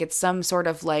Facebook," like it's some sort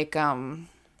of like I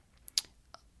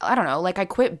don't know, like I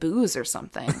quit booze or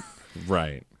something.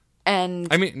 Right. And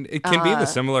I mean, it can be the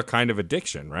similar kind of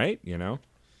addiction, right? You know?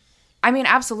 I mean,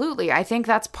 absolutely. I think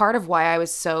that's part of why I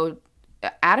was so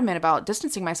adamant about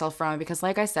distancing myself from it because,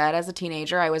 like I said, as a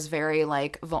teenager, I was very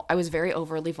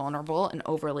overly vulnerable and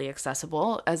overly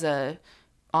accessible as a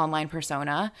online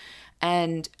persona.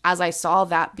 And as I saw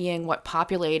that being what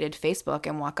populated Facebook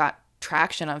and what got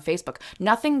traction on Facebook,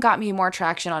 nothing got me more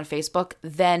traction on Facebook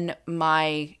than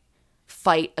my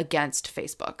fight against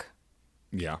Facebook.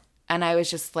 Yeah. And I was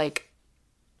just like,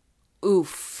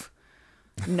 oof,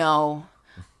 no,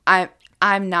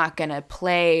 I'm not going to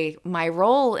play my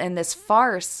role in this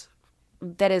farce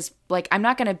that is like, I'm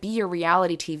not going to be your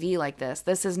reality TV like this.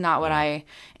 This is not what I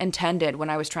intended when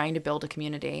I was trying to build a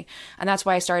community. And that's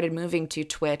why I started moving to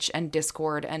Twitch and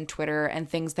Discord and Twitter and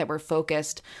things that were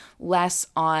focused less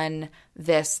on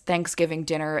this Thanksgiving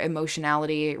dinner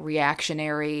emotionality,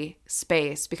 reactionary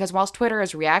space. Because whilst Twitter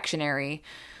is reactionary,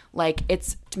 like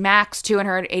it's max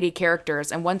 280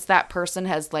 characters. And once that person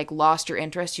has like lost your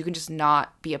interest, you can just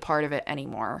not be a part of it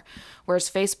anymore.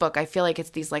 Whereas Facebook, I feel like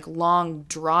it's these like long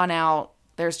drawn out,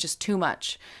 there's just too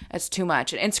much. It's too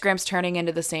much. And Instagram's turning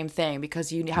into the same thing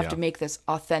because you have to make this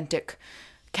authentic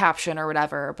caption or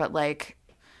whatever. But like,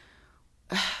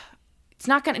 it's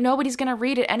not nobody's going to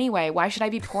read it anyway. Why should I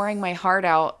be pouring my heart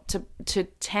out to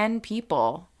 10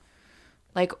 people?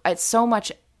 Like it's so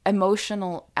much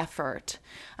emotional effort.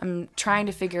 I'm trying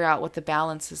to figure out what the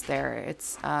balance is there.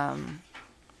 It's so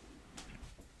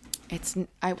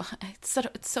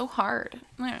hard.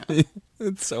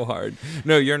 It's so hard.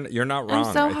 No, you're not wrong.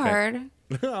 I'm so hard.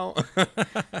 No.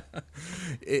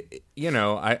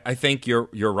 I think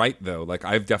you're right though. Like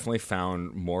I've definitely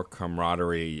found more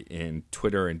camaraderie in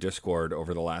Twitter and Discord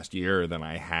over the last year than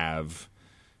I have.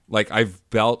 Like I've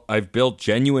built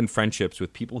genuine friendships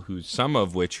with people whose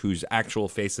actual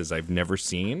faces I've never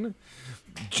seen,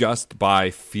 just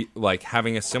by like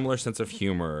having a similar sense of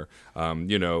humor,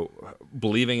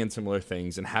 believing in similar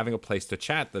things and having a place to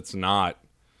chat that's not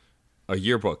a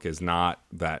yearbook is not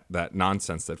that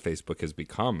nonsense that Facebook has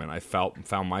become. And I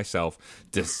found myself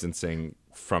distancing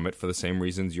from it for the same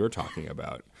reasons you're talking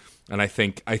about. And I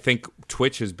think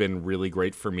Twitch has been really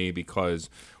great for me because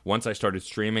once I started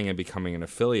streaming and becoming an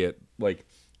affiliate, like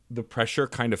the pressure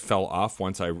kind of fell off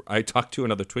once I talked to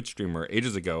another Twitch streamer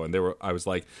ages ago, and I was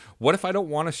like, what if I don't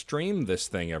want to stream this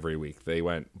thing every week? They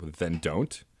went, well, then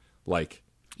don't. Like,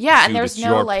 yeah, and dude, there's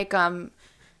no like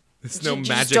there's no you magic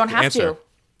just don't have answer. to.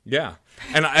 Yeah.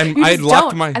 And You I'd just locked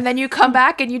don't, my and then you come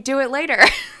back and you do it later.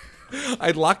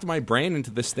 I'd locked my brain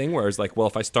into this thing where I was like, well,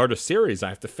 if I start a series, I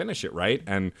have to finish it, right?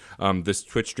 And this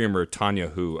Twitch streamer, Tanya,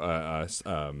 who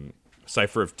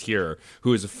Cypher of Tyr,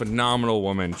 who is a phenomenal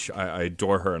woman. I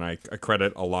adore her, and I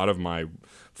credit a lot of my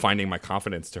finding my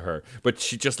confidence to her. But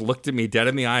she just looked at me dead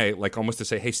in the eye, like almost to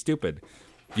say, hey, stupid,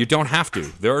 you don't have to.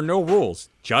 There are no rules.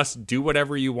 Just do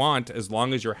whatever you want as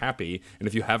long as you're happy. And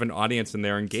if you have an audience and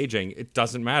they're engaging, it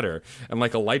doesn't matter. And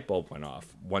like a light bulb went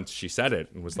off once she said it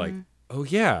and was like, oh,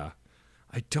 yeah,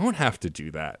 I don't have to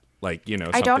do that. Like, you know,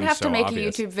 I don't have so to make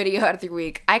obvious. a YouTube video every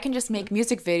week. I can just make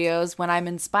music videos when I'm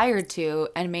inspired to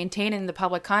and maintain in the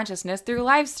public consciousness through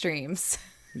live streams.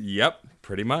 Yep,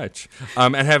 pretty much.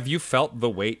 And have you felt the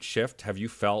weight shift? Have you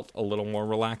felt a little more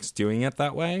relaxed doing it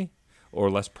that way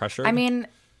or less pressure? I mean,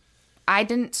 I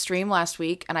didn't stream last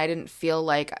week and I didn't feel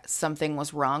like something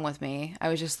was wrong with me. I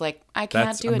was just like, I can't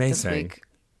That's do it this amazing. week.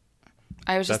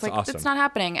 I was just That's like, awesome. it's not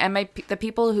happening. And the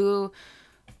people who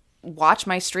watch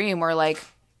my stream were like,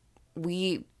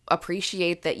 we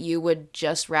appreciate that you would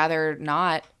just rather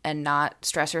not and not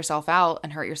stress yourself out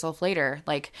and hurt yourself later.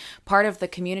 Like, part of the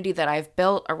community that I've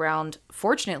built around,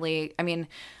 fortunately, I mean,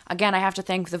 again, I have to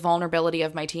thank the vulnerability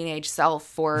of my teenage self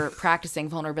for practicing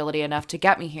vulnerability enough to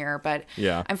get me here. But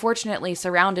Yeah. I'm fortunately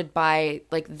surrounded by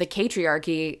like the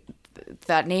Katriarchy.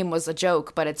 That name was a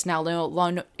joke, but it's now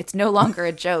it's no longer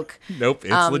a joke. Nope,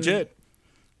 it's legit.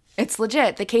 It's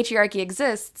legit. The Katriarchy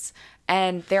exists,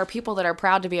 and there are people that are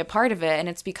proud to be a part of it. And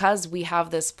it's because we have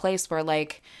this place where,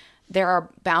 like, there are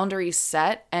boundaries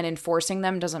set, and enforcing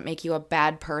them doesn't make you a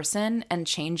bad person, and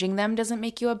changing them doesn't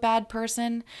make you a bad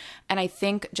person. And I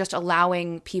think just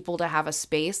allowing people to have a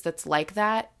space that's like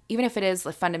that, even if it is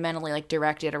fundamentally like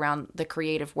directed around the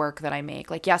creative work that I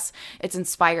make, like, yes, it's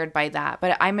inspired by that,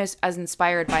 but I'm as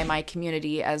inspired by my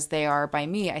community as they are by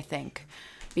me, I think,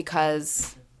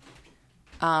 because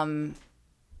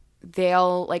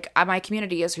they'll like, my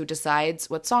community is who decides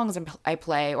what songs I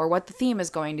play or what the theme is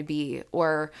going to be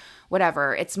or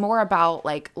whatever. It's more about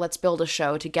like, let's build a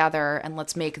show together and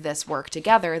let's make this work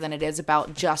together than it is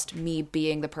about just me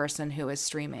being the person who is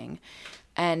streaming.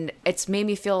 And it's made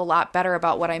me feel a lot better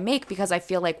about what I make because I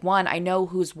feel like, one, I know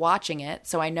who's watching it,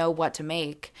 so I know what to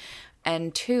make.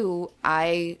 And two,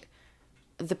 the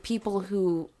people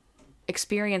who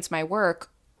experience my work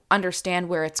understand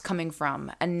where it's coming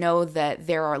from and know that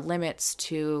there are limits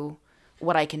to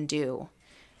what I can do.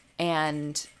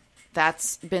 And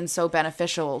that's been so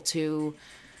beneficial to,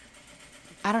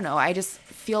 I don't know, I just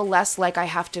feel less like I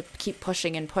have to keep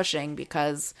pushing and pushing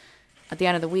because at the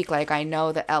end of the week, like, I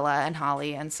know that Ella and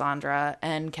Holly and Sandra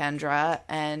and Kendra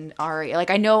and Ari, like,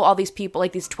 I know all these people,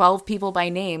 like these 12 people by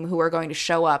name who are going to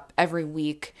show up every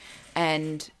week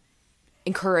and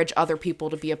encourage other people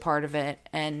to be a part of it.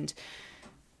 And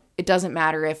it doesn't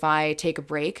matter if I take a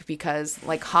break because,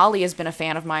 like, Holly has been a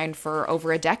fan of mine for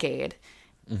over a decade.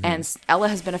 Mm-hmm. And Ella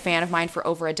has been a fan of mine for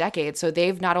over a decade. So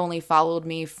they've not only followed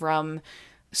me from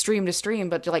stream to stream,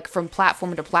 but like from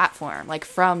platform to platform, like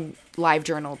from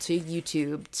LiveJournal to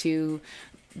YouTube to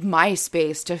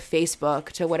MySpace to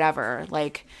Facebook to whatever.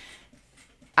 Like,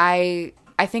 I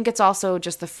think it's also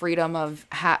just the freedom of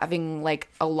having like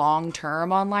a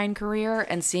long-term online career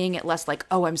and seeing it less like,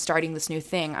 oh, I'm starting this new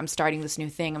thing, I'm starting this new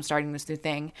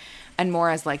thing, and more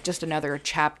as like just another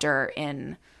chapter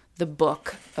in the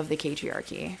book of the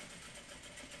Katriarchy.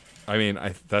 I mean,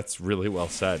 that's really well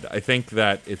said. I think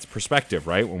that it's perspective,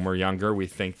 right? When we're younger, we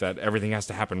think that everything has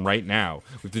to happen right now.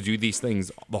 We have to do these things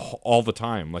all the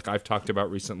time. Like I've talked about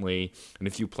recently in a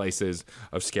few places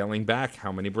of scaling back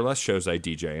how many burlesque shows I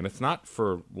DJ. And it's not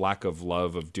for lack of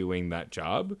love of doing that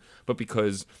job, but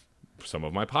because some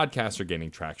of my podcasts are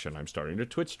gaining traction. I'm starting to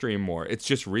Twitch stream more. It's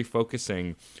just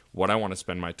refocusing what I want to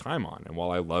spend my time on. And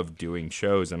while I love doing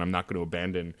shows and I'm not going to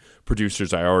abandon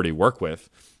producers I already work with,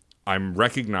 I'm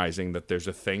recognizing that there's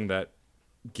a thing that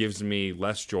gives me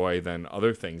less joy than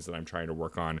other things that I'm trying to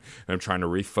work on. And I'm trying to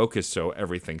refocus so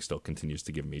everything still continues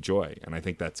to give me joy. And I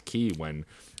think that's key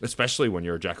especially when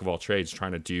you're a jack of all trades,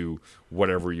 trying to do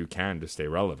whatever you can to stay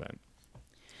relevant.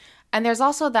 And there's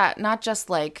also that, not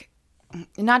just like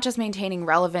not just maintaining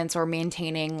relevance or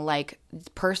maintaining like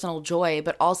personal joy,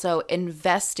 but also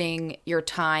investing your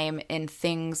time in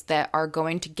things that are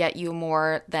going to get you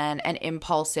more than an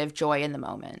impulsive joy in the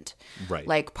moment. Right.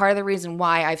 Like part of the reason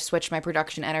why I've switched my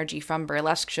production energy from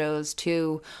burlesque shows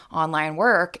to online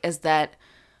work is that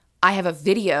I have a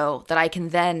video that I can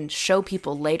then show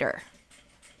people later.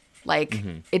 Like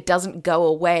it doesn't go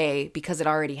away because it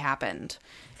already happened.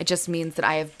 It just means that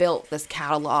I have built this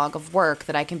catalog of work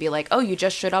that I can be like, oh, you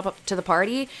just showed up to the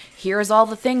party? Here's all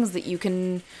the things that you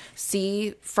can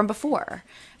see from before.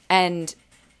 And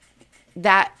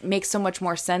that makes so much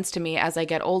more sense to me as I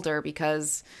get older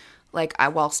because, like,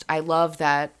 whilst I love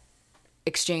that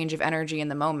exchange of energy in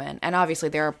the moment, and obviously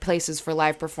there are places for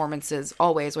live performances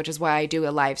always, which is why I do a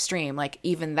live stream. Like,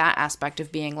 even that aspect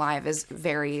of being live is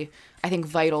very, I think,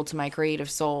 vital to my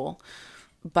creative soul.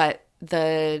 But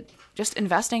just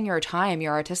investing your time,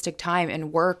 your artistic time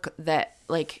in work that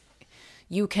like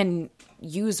you can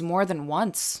use more than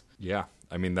once. Yeah.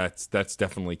 I mean, that's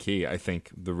definitely key. I think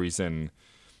the reason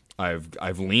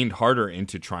I've leaned harder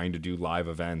into trying to do live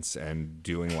events and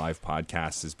doing live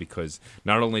podcasts is because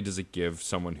not only does it give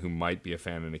someone who might be a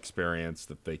fan an experience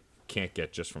that they can't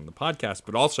get just from the podcast,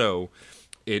 but also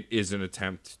it is an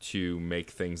attempt to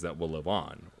make things that will live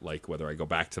on. Like whether I go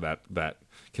back to that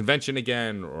convention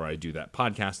again or I do that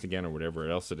podcast again or whatever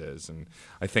else it is. And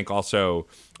I think also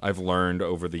I've learned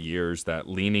over the years that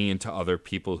leaning into other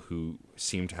people who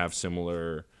seem to have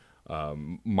similar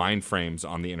mind frames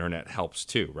on the internet helps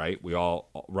too, right? We all,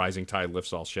 rising tide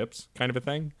lifts all ships kind of a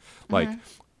thing. Like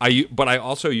but I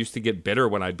also used to get bitter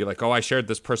when I'd be like, oh, I shared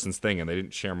this person's thing and they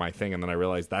didn't share my thing. And then I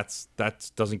realized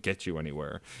that doesn't get you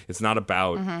anywhere. It's not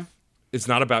about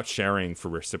sharing for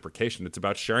reciprocation. It's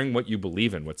about sharing what you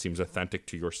believe in, what seems authentic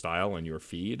to your style and your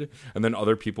feed. And then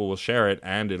other people will share it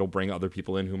and it'll bring other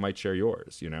people in who might share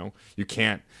yours. You know, you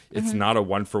can't, it's not a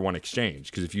 1-for-1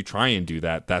 exchange, because if you try and do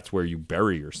that, that's where you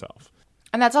bury yourself.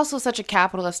 And that's also such a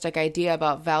capitalistic idea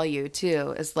about value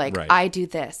too, is like, Right. I do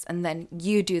this and then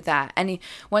you do that. And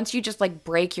once you just like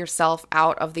break yourself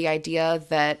out of the idea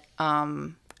that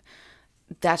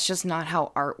that's just not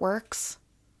how art works,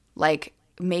 like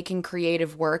making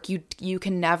creative work, you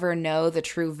can never know the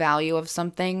true value of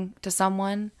something to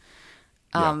someone.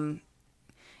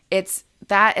 It's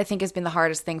that I think has been the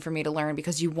hardest thing for me to learn,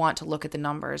 because you want to look at the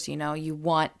numbers, you know, you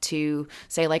want to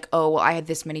say like, oh, well, I had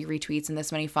this many retweets and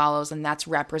this many follows and that's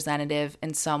representative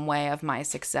in some way of my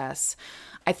success.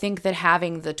 I think that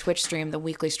having the Twitch stream, the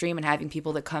weekly stream, and having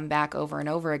people that come back over and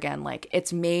over again, like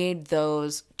it's made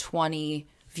those 20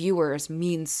 viewers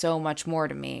mean so much more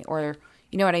to me. Or,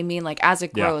 you know what I mean? Like as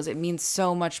it grows, it means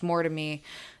so much more to me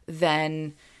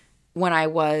than when I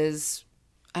was,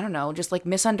 I don't know, just like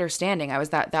misunderstanding. I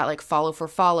was that like follow for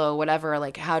follow, whatever.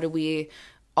 Like, how do we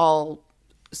all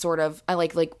sort of, I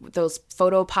like those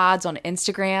photo pods on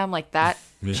Instagram, like that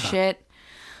shit.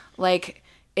 Like,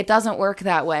 it doesn't work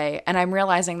that way. And I'm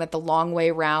realizing that the long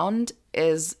way round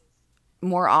is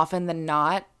more often than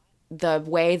not the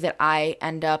way that I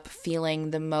end up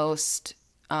feeling the most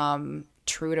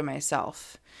true to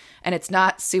myself. And it's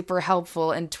not super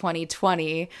helpful in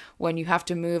 2020 when you have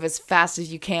to move as fast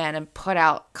as you can and put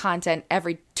out content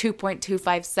every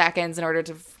 2.25 seconds in order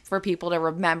for people to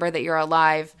remember that you're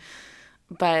alive.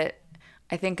 But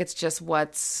I think it's just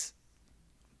what's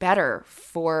better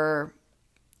for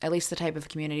at least the type of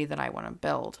community that I want to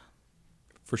build.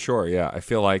 For sure, yeah. I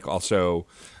feel like also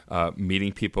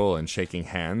meeting people and shaking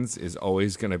hands is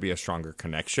always going to be a stronger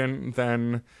connection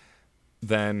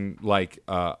than like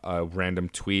a random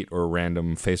tweet or a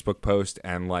random Facebook post.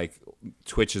 And like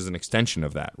Twitch is an extension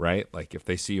of that, right? Like if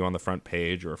they see you on the front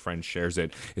page or a friend shares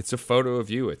it, it's a photo of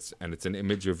you, it's an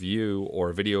image of you or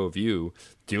a video of you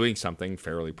doing something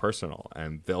fairly personal,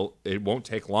 and it won't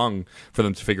take long for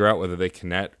them to figure out whether they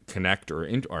connect or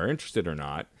are interested or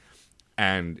not.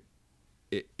 And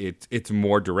it's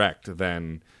more direct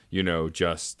than, you know,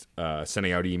 just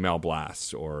sending out email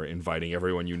blasts or inviting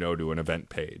everyone you know to an event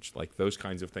page. Like those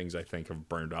kinds of things I think have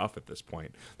burned off at this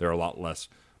point. They're a lot less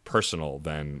personal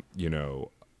than, you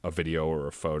know, a video or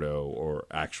a photo or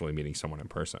actually meeting someone in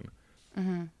person.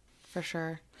 Mm-hmm. For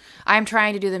sure. I'm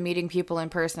trying to do the meeting people in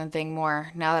person thing more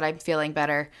now that I'm feeling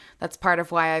better. That's part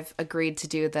of why I've agreed to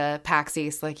do the PAX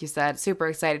East, like you said. Super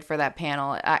excited for that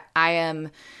panel.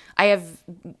 I have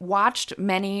watched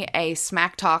many a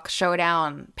Smack Talk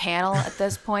Showdown panel at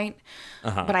this point,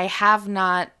 but I have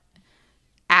not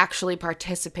actually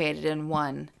participated in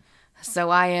one. So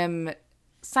I am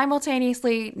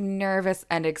simultaneously nervous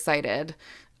and excited.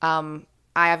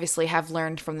 I obviously have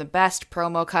learned from the best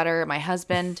promo cutter, my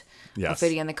husband, Yes.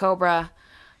 Ophidian the Cobra.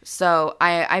 So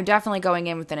I'm definitely going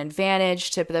in with an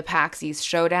advantage to the PAX East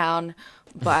showdown,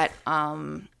 but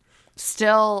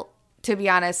still, to be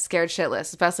honest, scared shitless,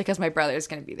 especially because my brother's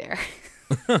going to be there.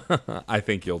 I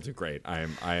think you'll do great. I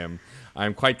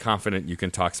am quite confident you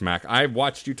can talk smack. I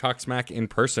watched you talk smack in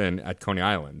person at Coney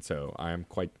Island, so I am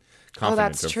quite confident. Oh,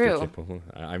 that's true.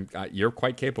 You're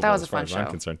quite capable. That was as a far fun as show. I'm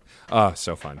concerned. Oh,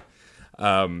 so fun.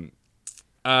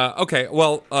 Okay,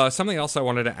 well, something else I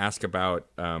wanted to ask about,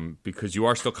 because you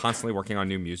are still constantly working on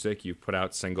new music. You've put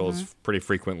out singles pretty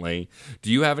frequently.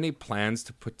 Do you have any plans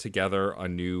to put together a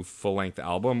new full-length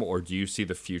album, or do you see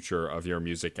the future of your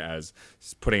music as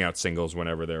putting out singles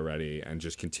whenever they're ready and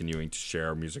just continuing to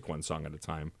share music one song at a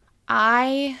time?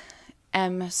 I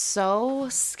am so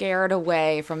scared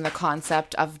away from the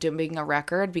concept of doing a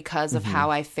record because of how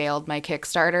I failed my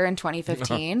Kickstarter in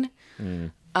 2015.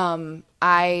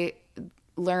 I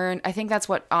think that's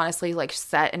what honestly like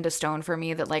set into stone for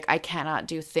me, that like I cannot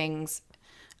do things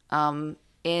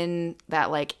in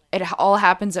that like it all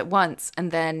happens at once,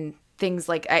 and then things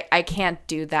like I can't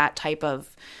do that type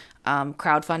of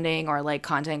crowdfunding or like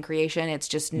content creation. It's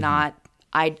just not.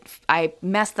 I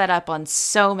messed that up on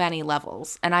so many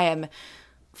levels, and I am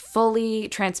fully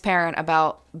transparent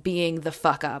about being the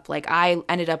fuck up. Like I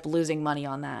ended up losing money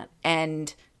on that,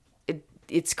 and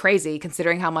it's crazy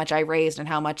considering how much I raised and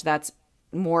how much that's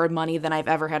more money than I've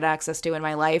ever had access to in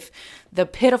my life. The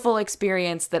pitiful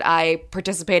experience that I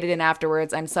participated in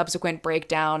afterwards and subsequent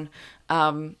breakdown,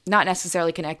 not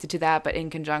necessarily connected to that, but in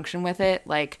conjunction with it,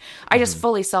 like I just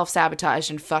fully self-sabotaged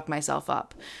and fucked myself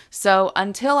up. So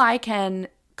until I can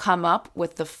come up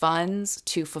with the funds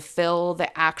to fulfill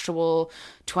the actual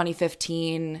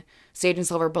 2015 Sage and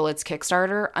Silver Bullets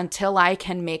Kickstarter, until I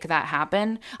can make that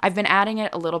happen, I've been adding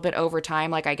it a little bit over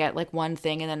time. Like I get like one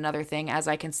thing and then another thing as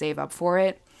I can save up for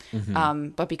it.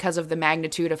 But because of the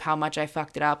magnitude of how much I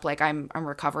fucked it up, like I'm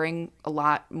recovering a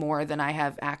lot more than I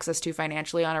have access to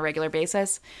financially on a regular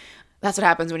basis. That's what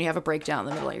happens when you have a breakdown in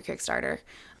the middle of your Kickstarter.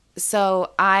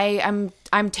 So I'm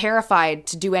terrified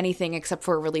to do anything except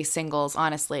for release singles,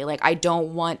 honestly. Like I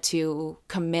don't want to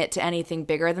commit to anything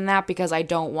bigger than that because I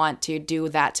don't want to do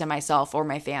that to myself or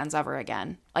my fans ever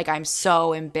again. Like I'm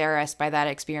so embarrassed by that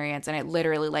experience, and it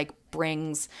literally like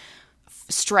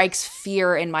strikes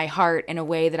fear in my heart in a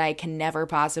way that I can never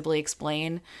possibly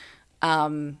explain.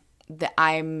 That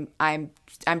I'm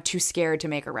too scared to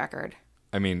make a record.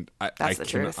 I mean, That's the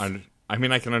truth.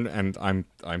 I can, and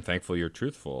I'm thankful you're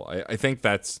truthful. I think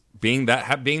that's being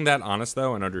that honest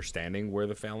though, and understanding where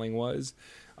the failing was,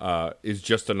 is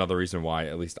just another reason why,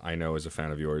 at least I know as a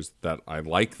fan of yours, that I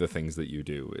like the things that you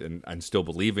do and still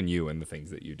believe in you and the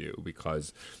things that you do,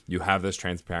 because you have this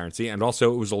transparency, and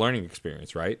also it was a learning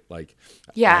experience, right? Like,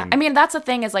 yeah, I mean that's the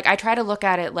thing, is like I try to look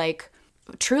at it like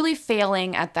truly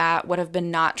failing at that would have been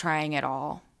not trying at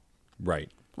all. Right.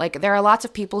 Like, there are lots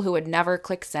of people who would never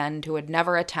click send, who would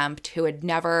never attempt, who would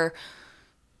never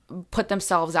put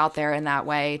themselves out there in that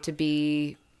way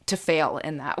to fail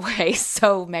in that way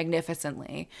so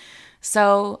magnificently.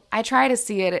 So I try to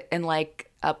see it in like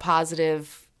a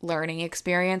positive learning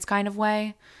experience kind of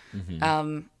way.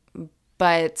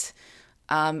 But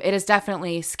it has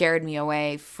definitely scared me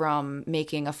away from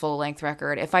making a full length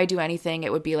record. If I do anything,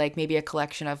 it would be like maybe a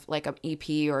collection of like an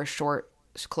EP or a short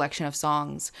collection of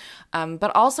songs,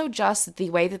 but also just the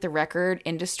way that the record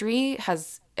industry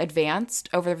has advanced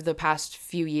over the past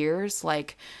few years.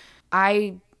 Like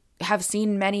I have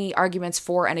seen many arguments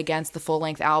for and against the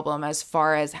full-length album as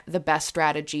far as the best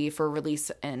strategy for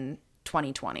release in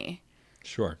 2020.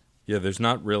 Sure. Yeah, there's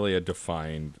not really a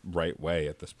defined right way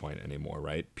at this point anymore,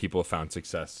 right? People have found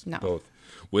success both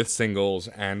with singles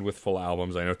and with full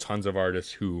albums. I know tons of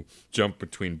artists who jump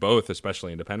between both,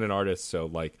 especially independent artists. So,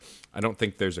 like, I don't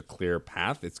think there's a clear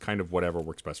path. It's kind of whatever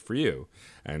works best for you.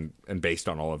 And based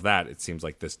on all of that, it seems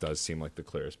like this does seem like the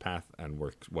clearest path and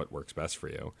what works best for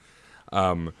you.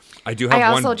 I do have one... I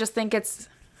also just think it's...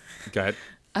 Go ahead.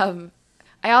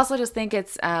 I also just think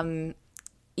it's...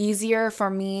 easier for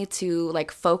me to like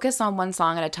focus on one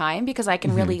song at a time, because I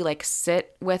can really like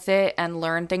sit with it and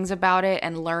learn things about it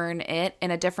and learn it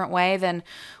in a different way than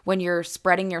when you're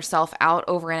spreading yourself out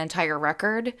over an entire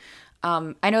record.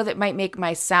 I know that might make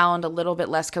my sound a little bit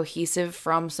less cohesive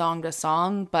from song to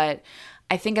song, but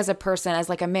I think as a person, as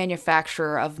like a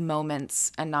manufacturer of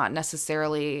moments and not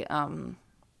necessarily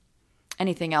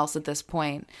anything else at this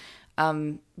point,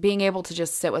 being able to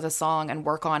just sit with a song and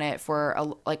work on it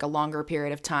for a longer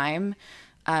period of time.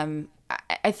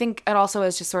 I think it also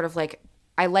is just sort of like,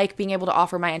 I like being able to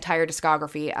offer my entire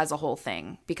discography as a whole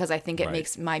thing because I think it Right.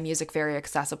 makes my music very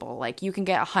accessible. Like you can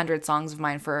get 100 songs of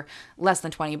mine for less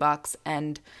than $20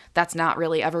 and that's not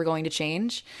really ever going to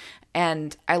change.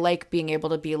 And I like being able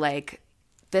to be like,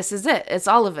 this is it. It's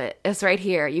all of it. It's right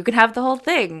here. You can have the whole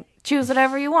thing. Choose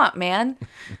whatever you want, man.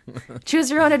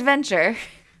 Choose your own adventure.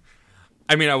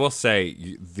 I mean, I will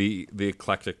say the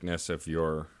eclecticness of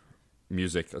your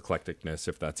music, eclecticness,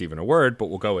 if that's even a word, but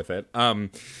we'll go with it,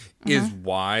 is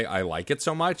why I like it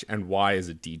so much, and why as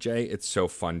a DJ it's so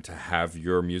fun to have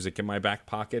your music in my back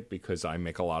pocket, because I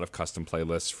make a lot of custom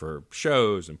playlists for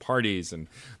shows and parties, and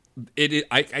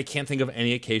I can't think of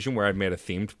any occasion where I've made a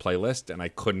themed playlist and I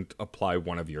couldn't apply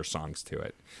one of your songs to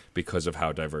it because of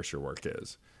how diverse your work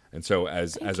is. And so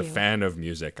as a fan of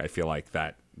music, I feel like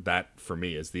that for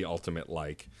me is the ultimate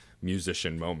like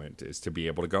musician moment, is to be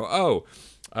able to go,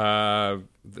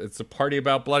 it's a party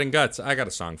about blood and guts. I got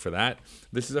a song for that.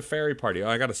 This is a fairy party. Oh,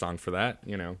 I got a song for that.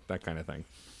 You know, that kind of thing.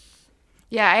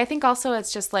 Yeah, I think also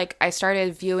it's just like I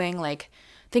started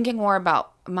thinking more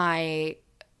about my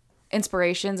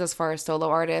inspirations as far as solo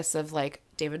artists of like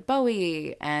David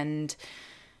Bowie and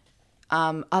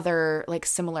other like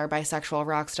similar bisexual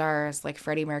rock stars like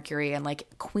Freddie Mercury, and like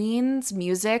Queen's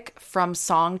music from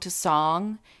song to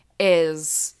song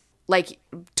is like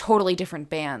totally different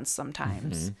bands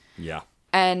sometimes. Yeah.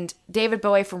 And David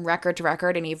Bowie from record to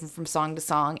record and even from song to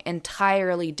song,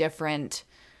 entirely different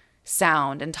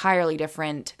sound, entirely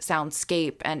different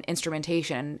soundscape and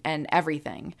instrumentation and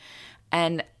everything.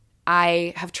 And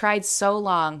I have tried so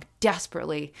long,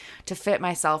 desperately, to fit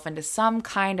myself into some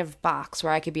kind of box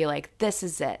where I could be like, this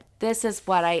is it. This is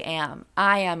what I am.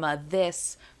 I am a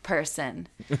this person.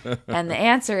 And the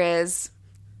answer is,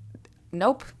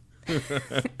 nope.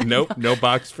 Nope, no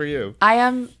box for you. I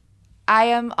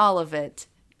am all of it.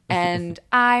 And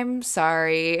I'm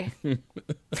sorry.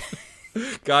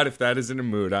 God, if that isn't a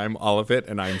mood, I'm all of it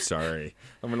and I'm sorry.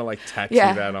 I'm going to like tattoo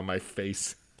that on my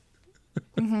face.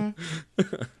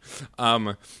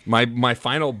 My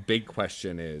final big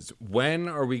question is, when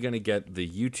are we going to get the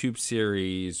YouTube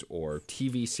series or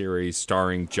TV series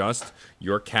starring just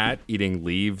your cat eating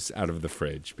leaves out of the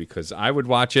fridge? Because I would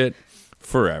watch it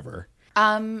forever.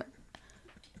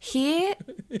 He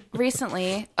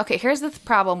recently, okay, here's the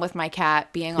problem with my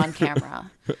cat being on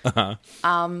camera.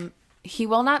 He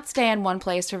will not stay in one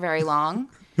place for very long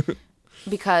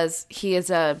because he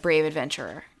is a brave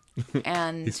adventurer.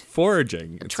 And he's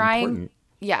foraging. It's important.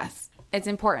 Yes, it's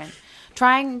important.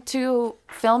 Trying to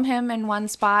film him in one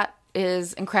spot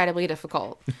is incredibly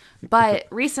difficult. But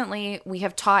recently we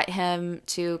have taught him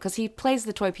to, because he plays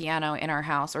the toy piano in our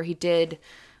house, or he did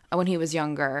when he was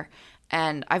younger.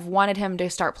 And I've wanted him to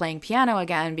start playing piano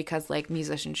again because, like,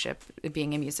 musicianship,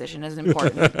 being a musician is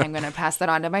important. I'm going to pass that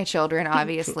on to my children,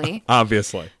 obviously.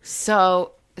 Obviously.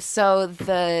 So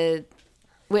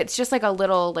it's just like a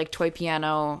little like toy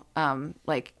piano,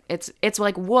 like it's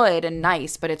like wood and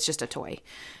nice, but it's just a toy.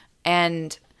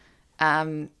 And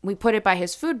we put it by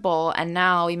his food bowl, and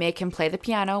now we make him play the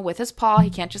piano with his paw. He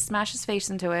can't just smash his face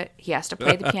into it. He has to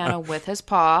play the piano with his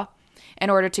paw in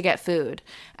order to get food.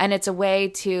 And it's a way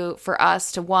for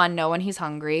us to, one, know when he's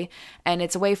hungry, and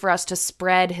it's a way for us to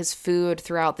spread his food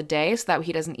throughout the day so that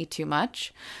he doesn't eat too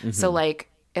much. So like,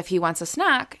 if he wants a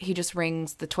snack, he just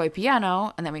rings the toy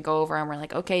piano, and then we go over and we're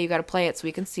like, okay, you got to play it so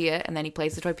we can see it. And then he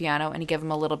plays the toy piano, and you give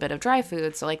him a little bit of dry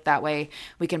food. So like that way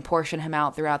we can portion him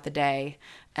out throughout the day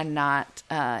and not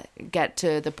get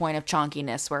to the point of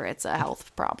chonkiness where it's a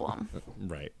health problem.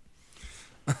 Right.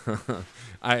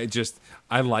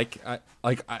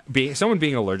 Someone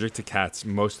being allergic to cats.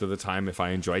 Most of the time, if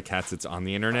I enjoy cats, it's on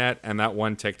the internet. And that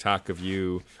one TikTok of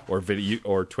you or video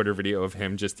or Twitter video of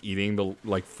him just eating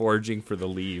foraging for the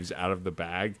leaves out of the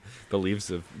bag, the leaves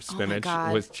of spinach,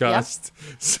 was just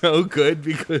so good,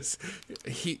 because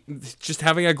he just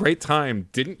having a great time,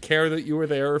 didn't care that you were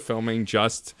there filming,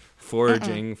 just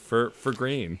foraging for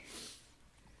green.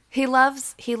 He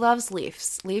loves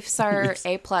leaves. Leaves are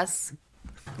A+.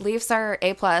 Leaves are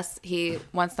A+. He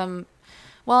wants them.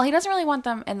 Well, he doesn't really want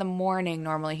them in the morning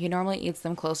normally. He normally eats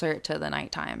them closer to the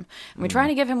nighttime. And we try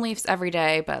to give him leaves every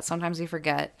day, but sometimes we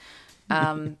forget.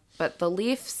 But the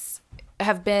leaves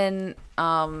have been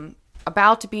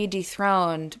about to be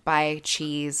dethroned by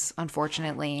cheese,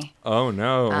 unfortunately. Oh,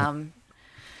 no.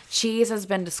 Cheese has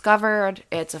been discovered.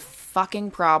 It's a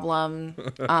fucking problem.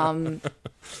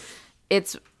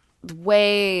 It's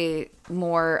way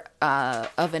more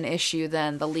of an issue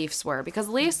than the leaves were, because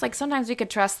leaves, like, sometimes we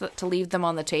could trust to leave them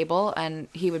on the table and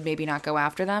he would maybe not go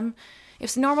after them.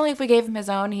 If we gave him his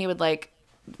own, he would like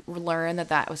learn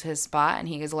that was his spot and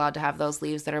he is allowed to have those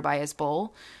leaves that are by his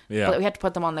bowl. Yeah. But we have to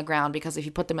put them on the ground because if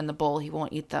you put them in the bowl, he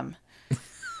won't eat them.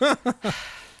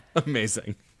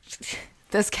 Amazing.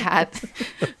 This cat.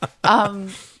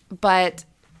 But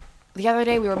the other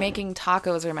day we were making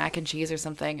tacos or mac and cheese or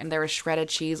something, and there was shredded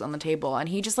cheese on the table, and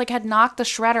he just like had knocked the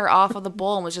shredder off of the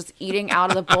bowl and was just eating out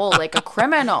of the bowl like a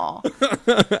criminal.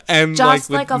 And just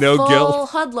like like with a no full guilt.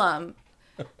 hoodlum.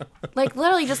 Like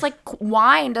literally just like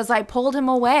whined as I pulled him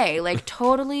away. Like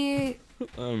totally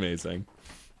Amazing.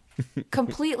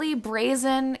 completely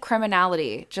brazen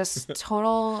criminality. Just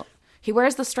total. He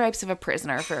wears the stripes of a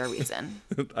prisoner for a reason.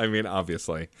 I mean,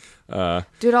 obviously. Due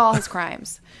to all his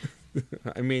crimes.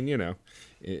 I mean, you know,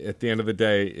 at the end of the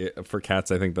day, for cats,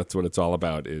 I think that's what it's all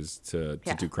about, is to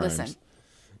do crimes.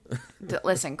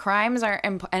 Listen, crimes are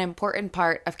an important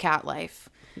part of cat life.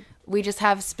 We just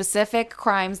have specific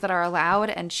crimes that are allowed,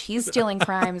 and cheese stealing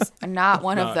crimes are not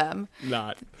one of them.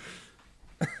 Not.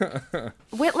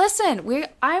 Wait, listen,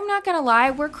 I'm not gonna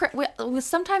lie.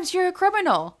 Sometimes you're a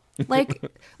criminal. Like,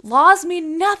 laws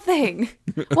mean nothing.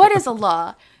 What is a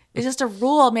law? It's just a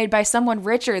rule made by someone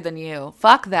richer than you.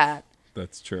 Fuck that.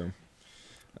 That's true.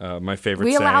 My favorite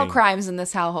We saying... allow crimes in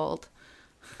this household.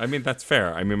 I mean, that's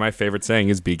fair. I mean, my favorite saying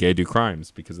is "Be gay, do crimes,"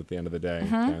 because at the end of the day,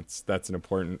 that's an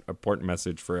important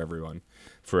message for everyone.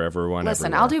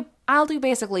 Listen, everywhere. I'll do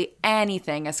basically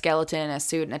anything a skeleton in a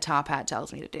suit and a top hat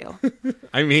tells me to do.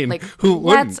 I mean, Like, who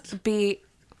wouldn't? let's be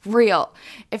real.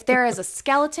 If there is a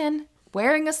skeleton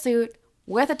wearing a suit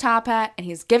with a top hat and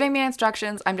he's giving me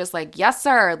instructions, I'm just like, yes,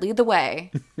 sir, lead the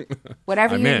way.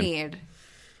 Whatever I'm you in. need.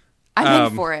 I'm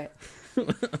in for it.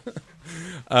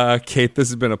 Kate, this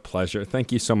has been a pleasure.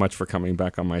 Thank you so much for coming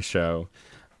back on my show.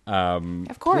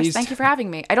 Of course. please- Thank you for having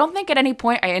me. I don't think at any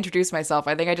point I introduced myself.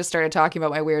 I think I just started talking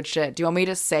about my weird shit. Do you want me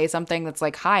to say something that's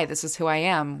like, hi, this is who I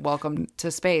am. Welcome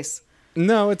to space.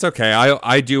 No, it's okay.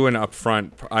 I do an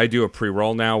upfront. I do a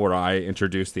pre-roll now where I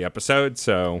introduce the episode.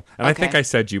 So, and I think Okay. I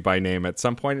said you by name at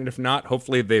some point, and if not,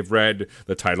 hopefully they've read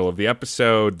the title of the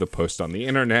episode, the post on the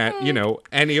internet. You know,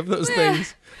 any of those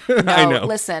things. No, I know.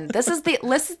 listen. This is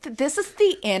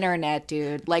the internet,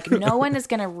 dude. Like, no one is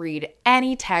gonna read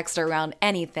any text around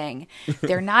anything.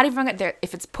 They're not even gonna.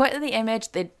 If it's put in the image,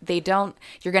 they don't.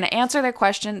 You're gonna answer their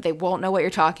question. They won't know what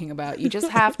you're talking about. You just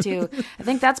have to. I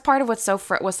think that's part of what's so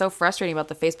frustrating about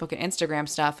the Facebook and Instagram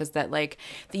stuff is that like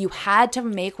that you had to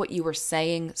make what you were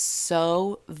saying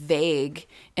so vague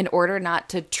in order not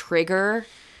to trigger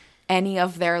any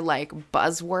of their like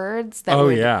buzzwords that Oh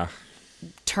would yeah.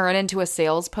 turn into a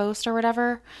sales post or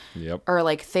whatever. Yep. Or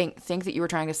like think that you were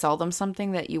trying to sell them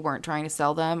something that you weren't trying to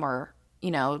sell them, or you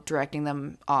know, directing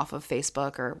them off of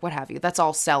Facebook or what have you. That's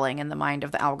all selling in the mind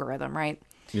of the algorithm, right?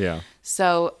 Yeah.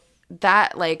 So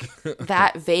that like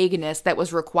that vagueness that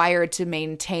was required to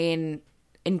maintain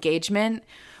engagement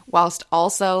whilst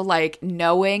also like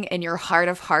knowing in your heart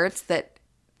of hearts that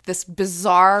this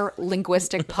bizarre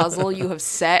linguistic puzzle you have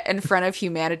set in front of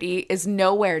humanity is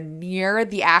nowhere near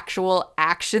the actual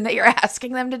action that you're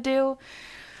asking them to do.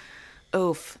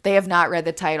 Oof. They have not read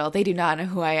the title. They do not know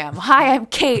who I am. Hi, I'm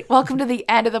Kate. Welcome to the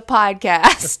end of the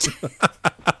podcast.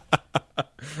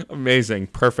 Amazing.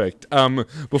 Perfect.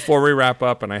 Before we wrap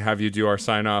up and I have you do our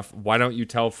sign off, why don't you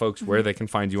tell folks where they can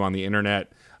find you on the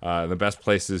internet, the best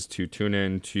places to tune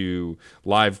in to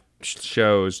live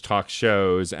shows, talk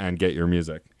shows, and get your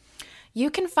music? You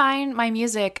can find my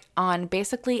music on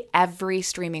basically every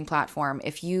streaming platform.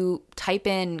 If you type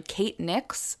in Kate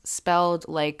Nyx, spelled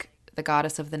like the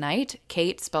goddess of the night,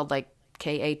 Kate spelled like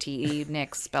Kate,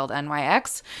 Nyx spelled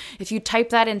Nyx. If you type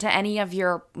that into any of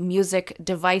your music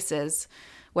devices,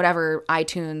 whatever,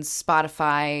 iTunes,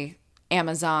 Spotify,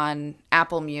 Amazon,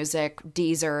 Apple Music,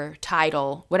 Deezer,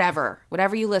 Tidal, whatever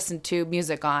you listen to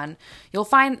music on, you'll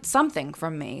find something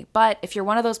from me. But if you're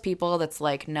one of those people that's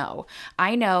like, no,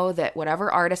 I know that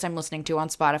whatever artist I'm listening to on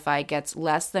Spotify gets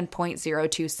less than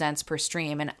 0.02 cents per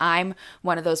stream, and I'm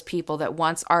one of those people that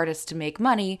wants artists to make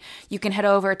money, you can head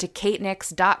over to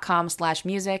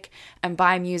katenyx.com/music and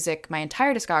buy music, my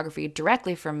entire discography,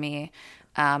 directly from me.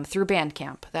 Through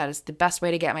Bandcamp. That is the best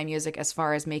way to get my music as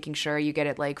far as making sure you get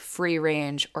it like free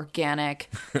range, organic,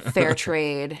 fair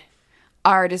trade,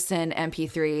 artisan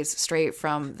MP3s straight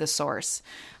from the source.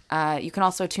 You can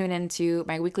also tune into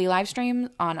my weekly live stream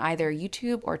on either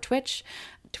YouTube or Twitch,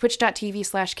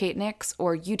 twitch.tv/Kate Nyx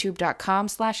or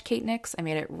youtube.com/Kate Nyx. I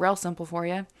made it real simple for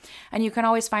you. And you can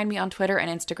always find me on Twitter and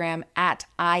Instagram at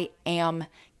I am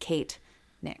Kate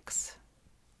Nyx.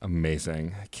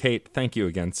 Amazing. Kate, thank you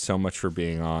again so much for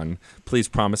being on. Please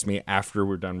promise me after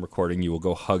we're done recording, you will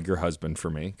go hug your husband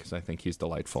for me because I think he's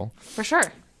delightful. For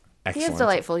sure. Excellent. He is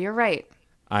delightful. You're right.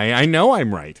 I know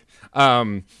I'm right.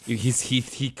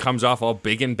 He comes off all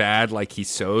big and bad, like he's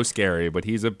so scary, but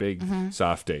he's a big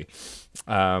softy.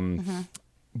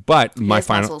 But my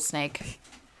final muscle snake.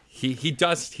 He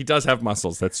does have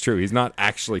muscles. That's true. He's not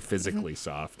actually physically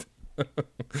soft.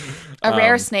 A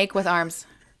rare snake with arms.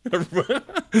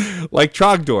 Like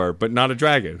Trogdor, but not a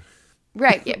dragon.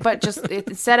 Right, yeah, but just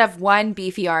instead of one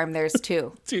beefy arm, there's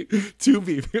two. Two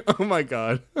beefy. Oh my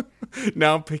god!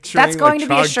 Now I'm picturing that's going like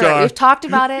to be a shirt. Trogdor. We've talked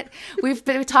about it.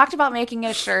 We've talked about making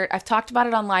it a shirt. I've talked about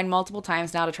it online multiple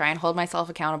times now to try and hold myself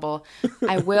accountable.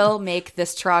 I will make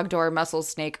this Trogdor muscle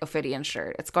snake Ophidian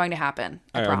shirt. It's going to happen.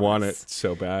 I want it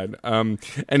so bad.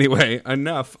 Anyway,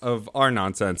 enough of our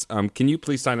nonsense. Can you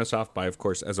please sign us off by, of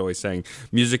course, as always, saying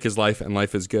music is life and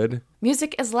life is good?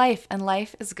 Music is life and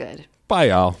life is good. Bye,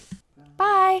 y'all.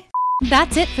 Bye.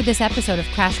 That's it for this episode of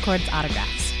Crash Chords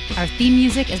Autographs. Our theme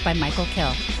music is by Michael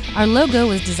Kill. Our logo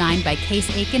was designed by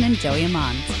Case Aiken and Joey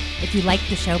Amons. If you liked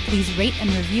the show, please rate and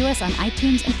review us on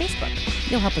iTunes and Facebook.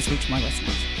 You'll help us reach more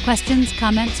listeners. Questions,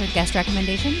 comments, or guest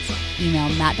recommendations? Email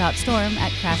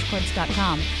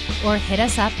matt.storm@crashchords.com or hit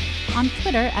us up on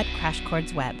Twitter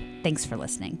 @CrashChordsWeb. Thanks for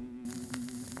listening.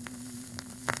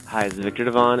 Hi, this is Victor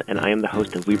Devon, and I am the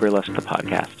host of We Burlesque, the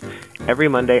podcast. Every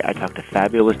Monday, I talk to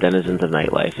fabulous denizens of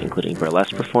nightlife, including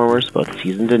burlesque performers, both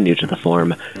seasoned and new to the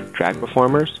form, drag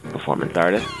performers, performance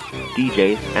artists,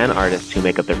 DJs, and artists who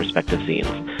make up their respective scenes.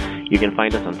 You can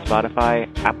find us on Spotify,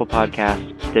 Apple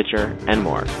Podcasts, Stitcher, and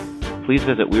more. Please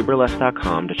visit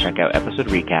WeBurlesque.com to check out episode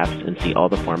recaps and see all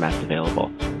the formats available.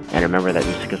 And remember that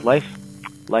music is life.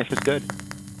 Life is good.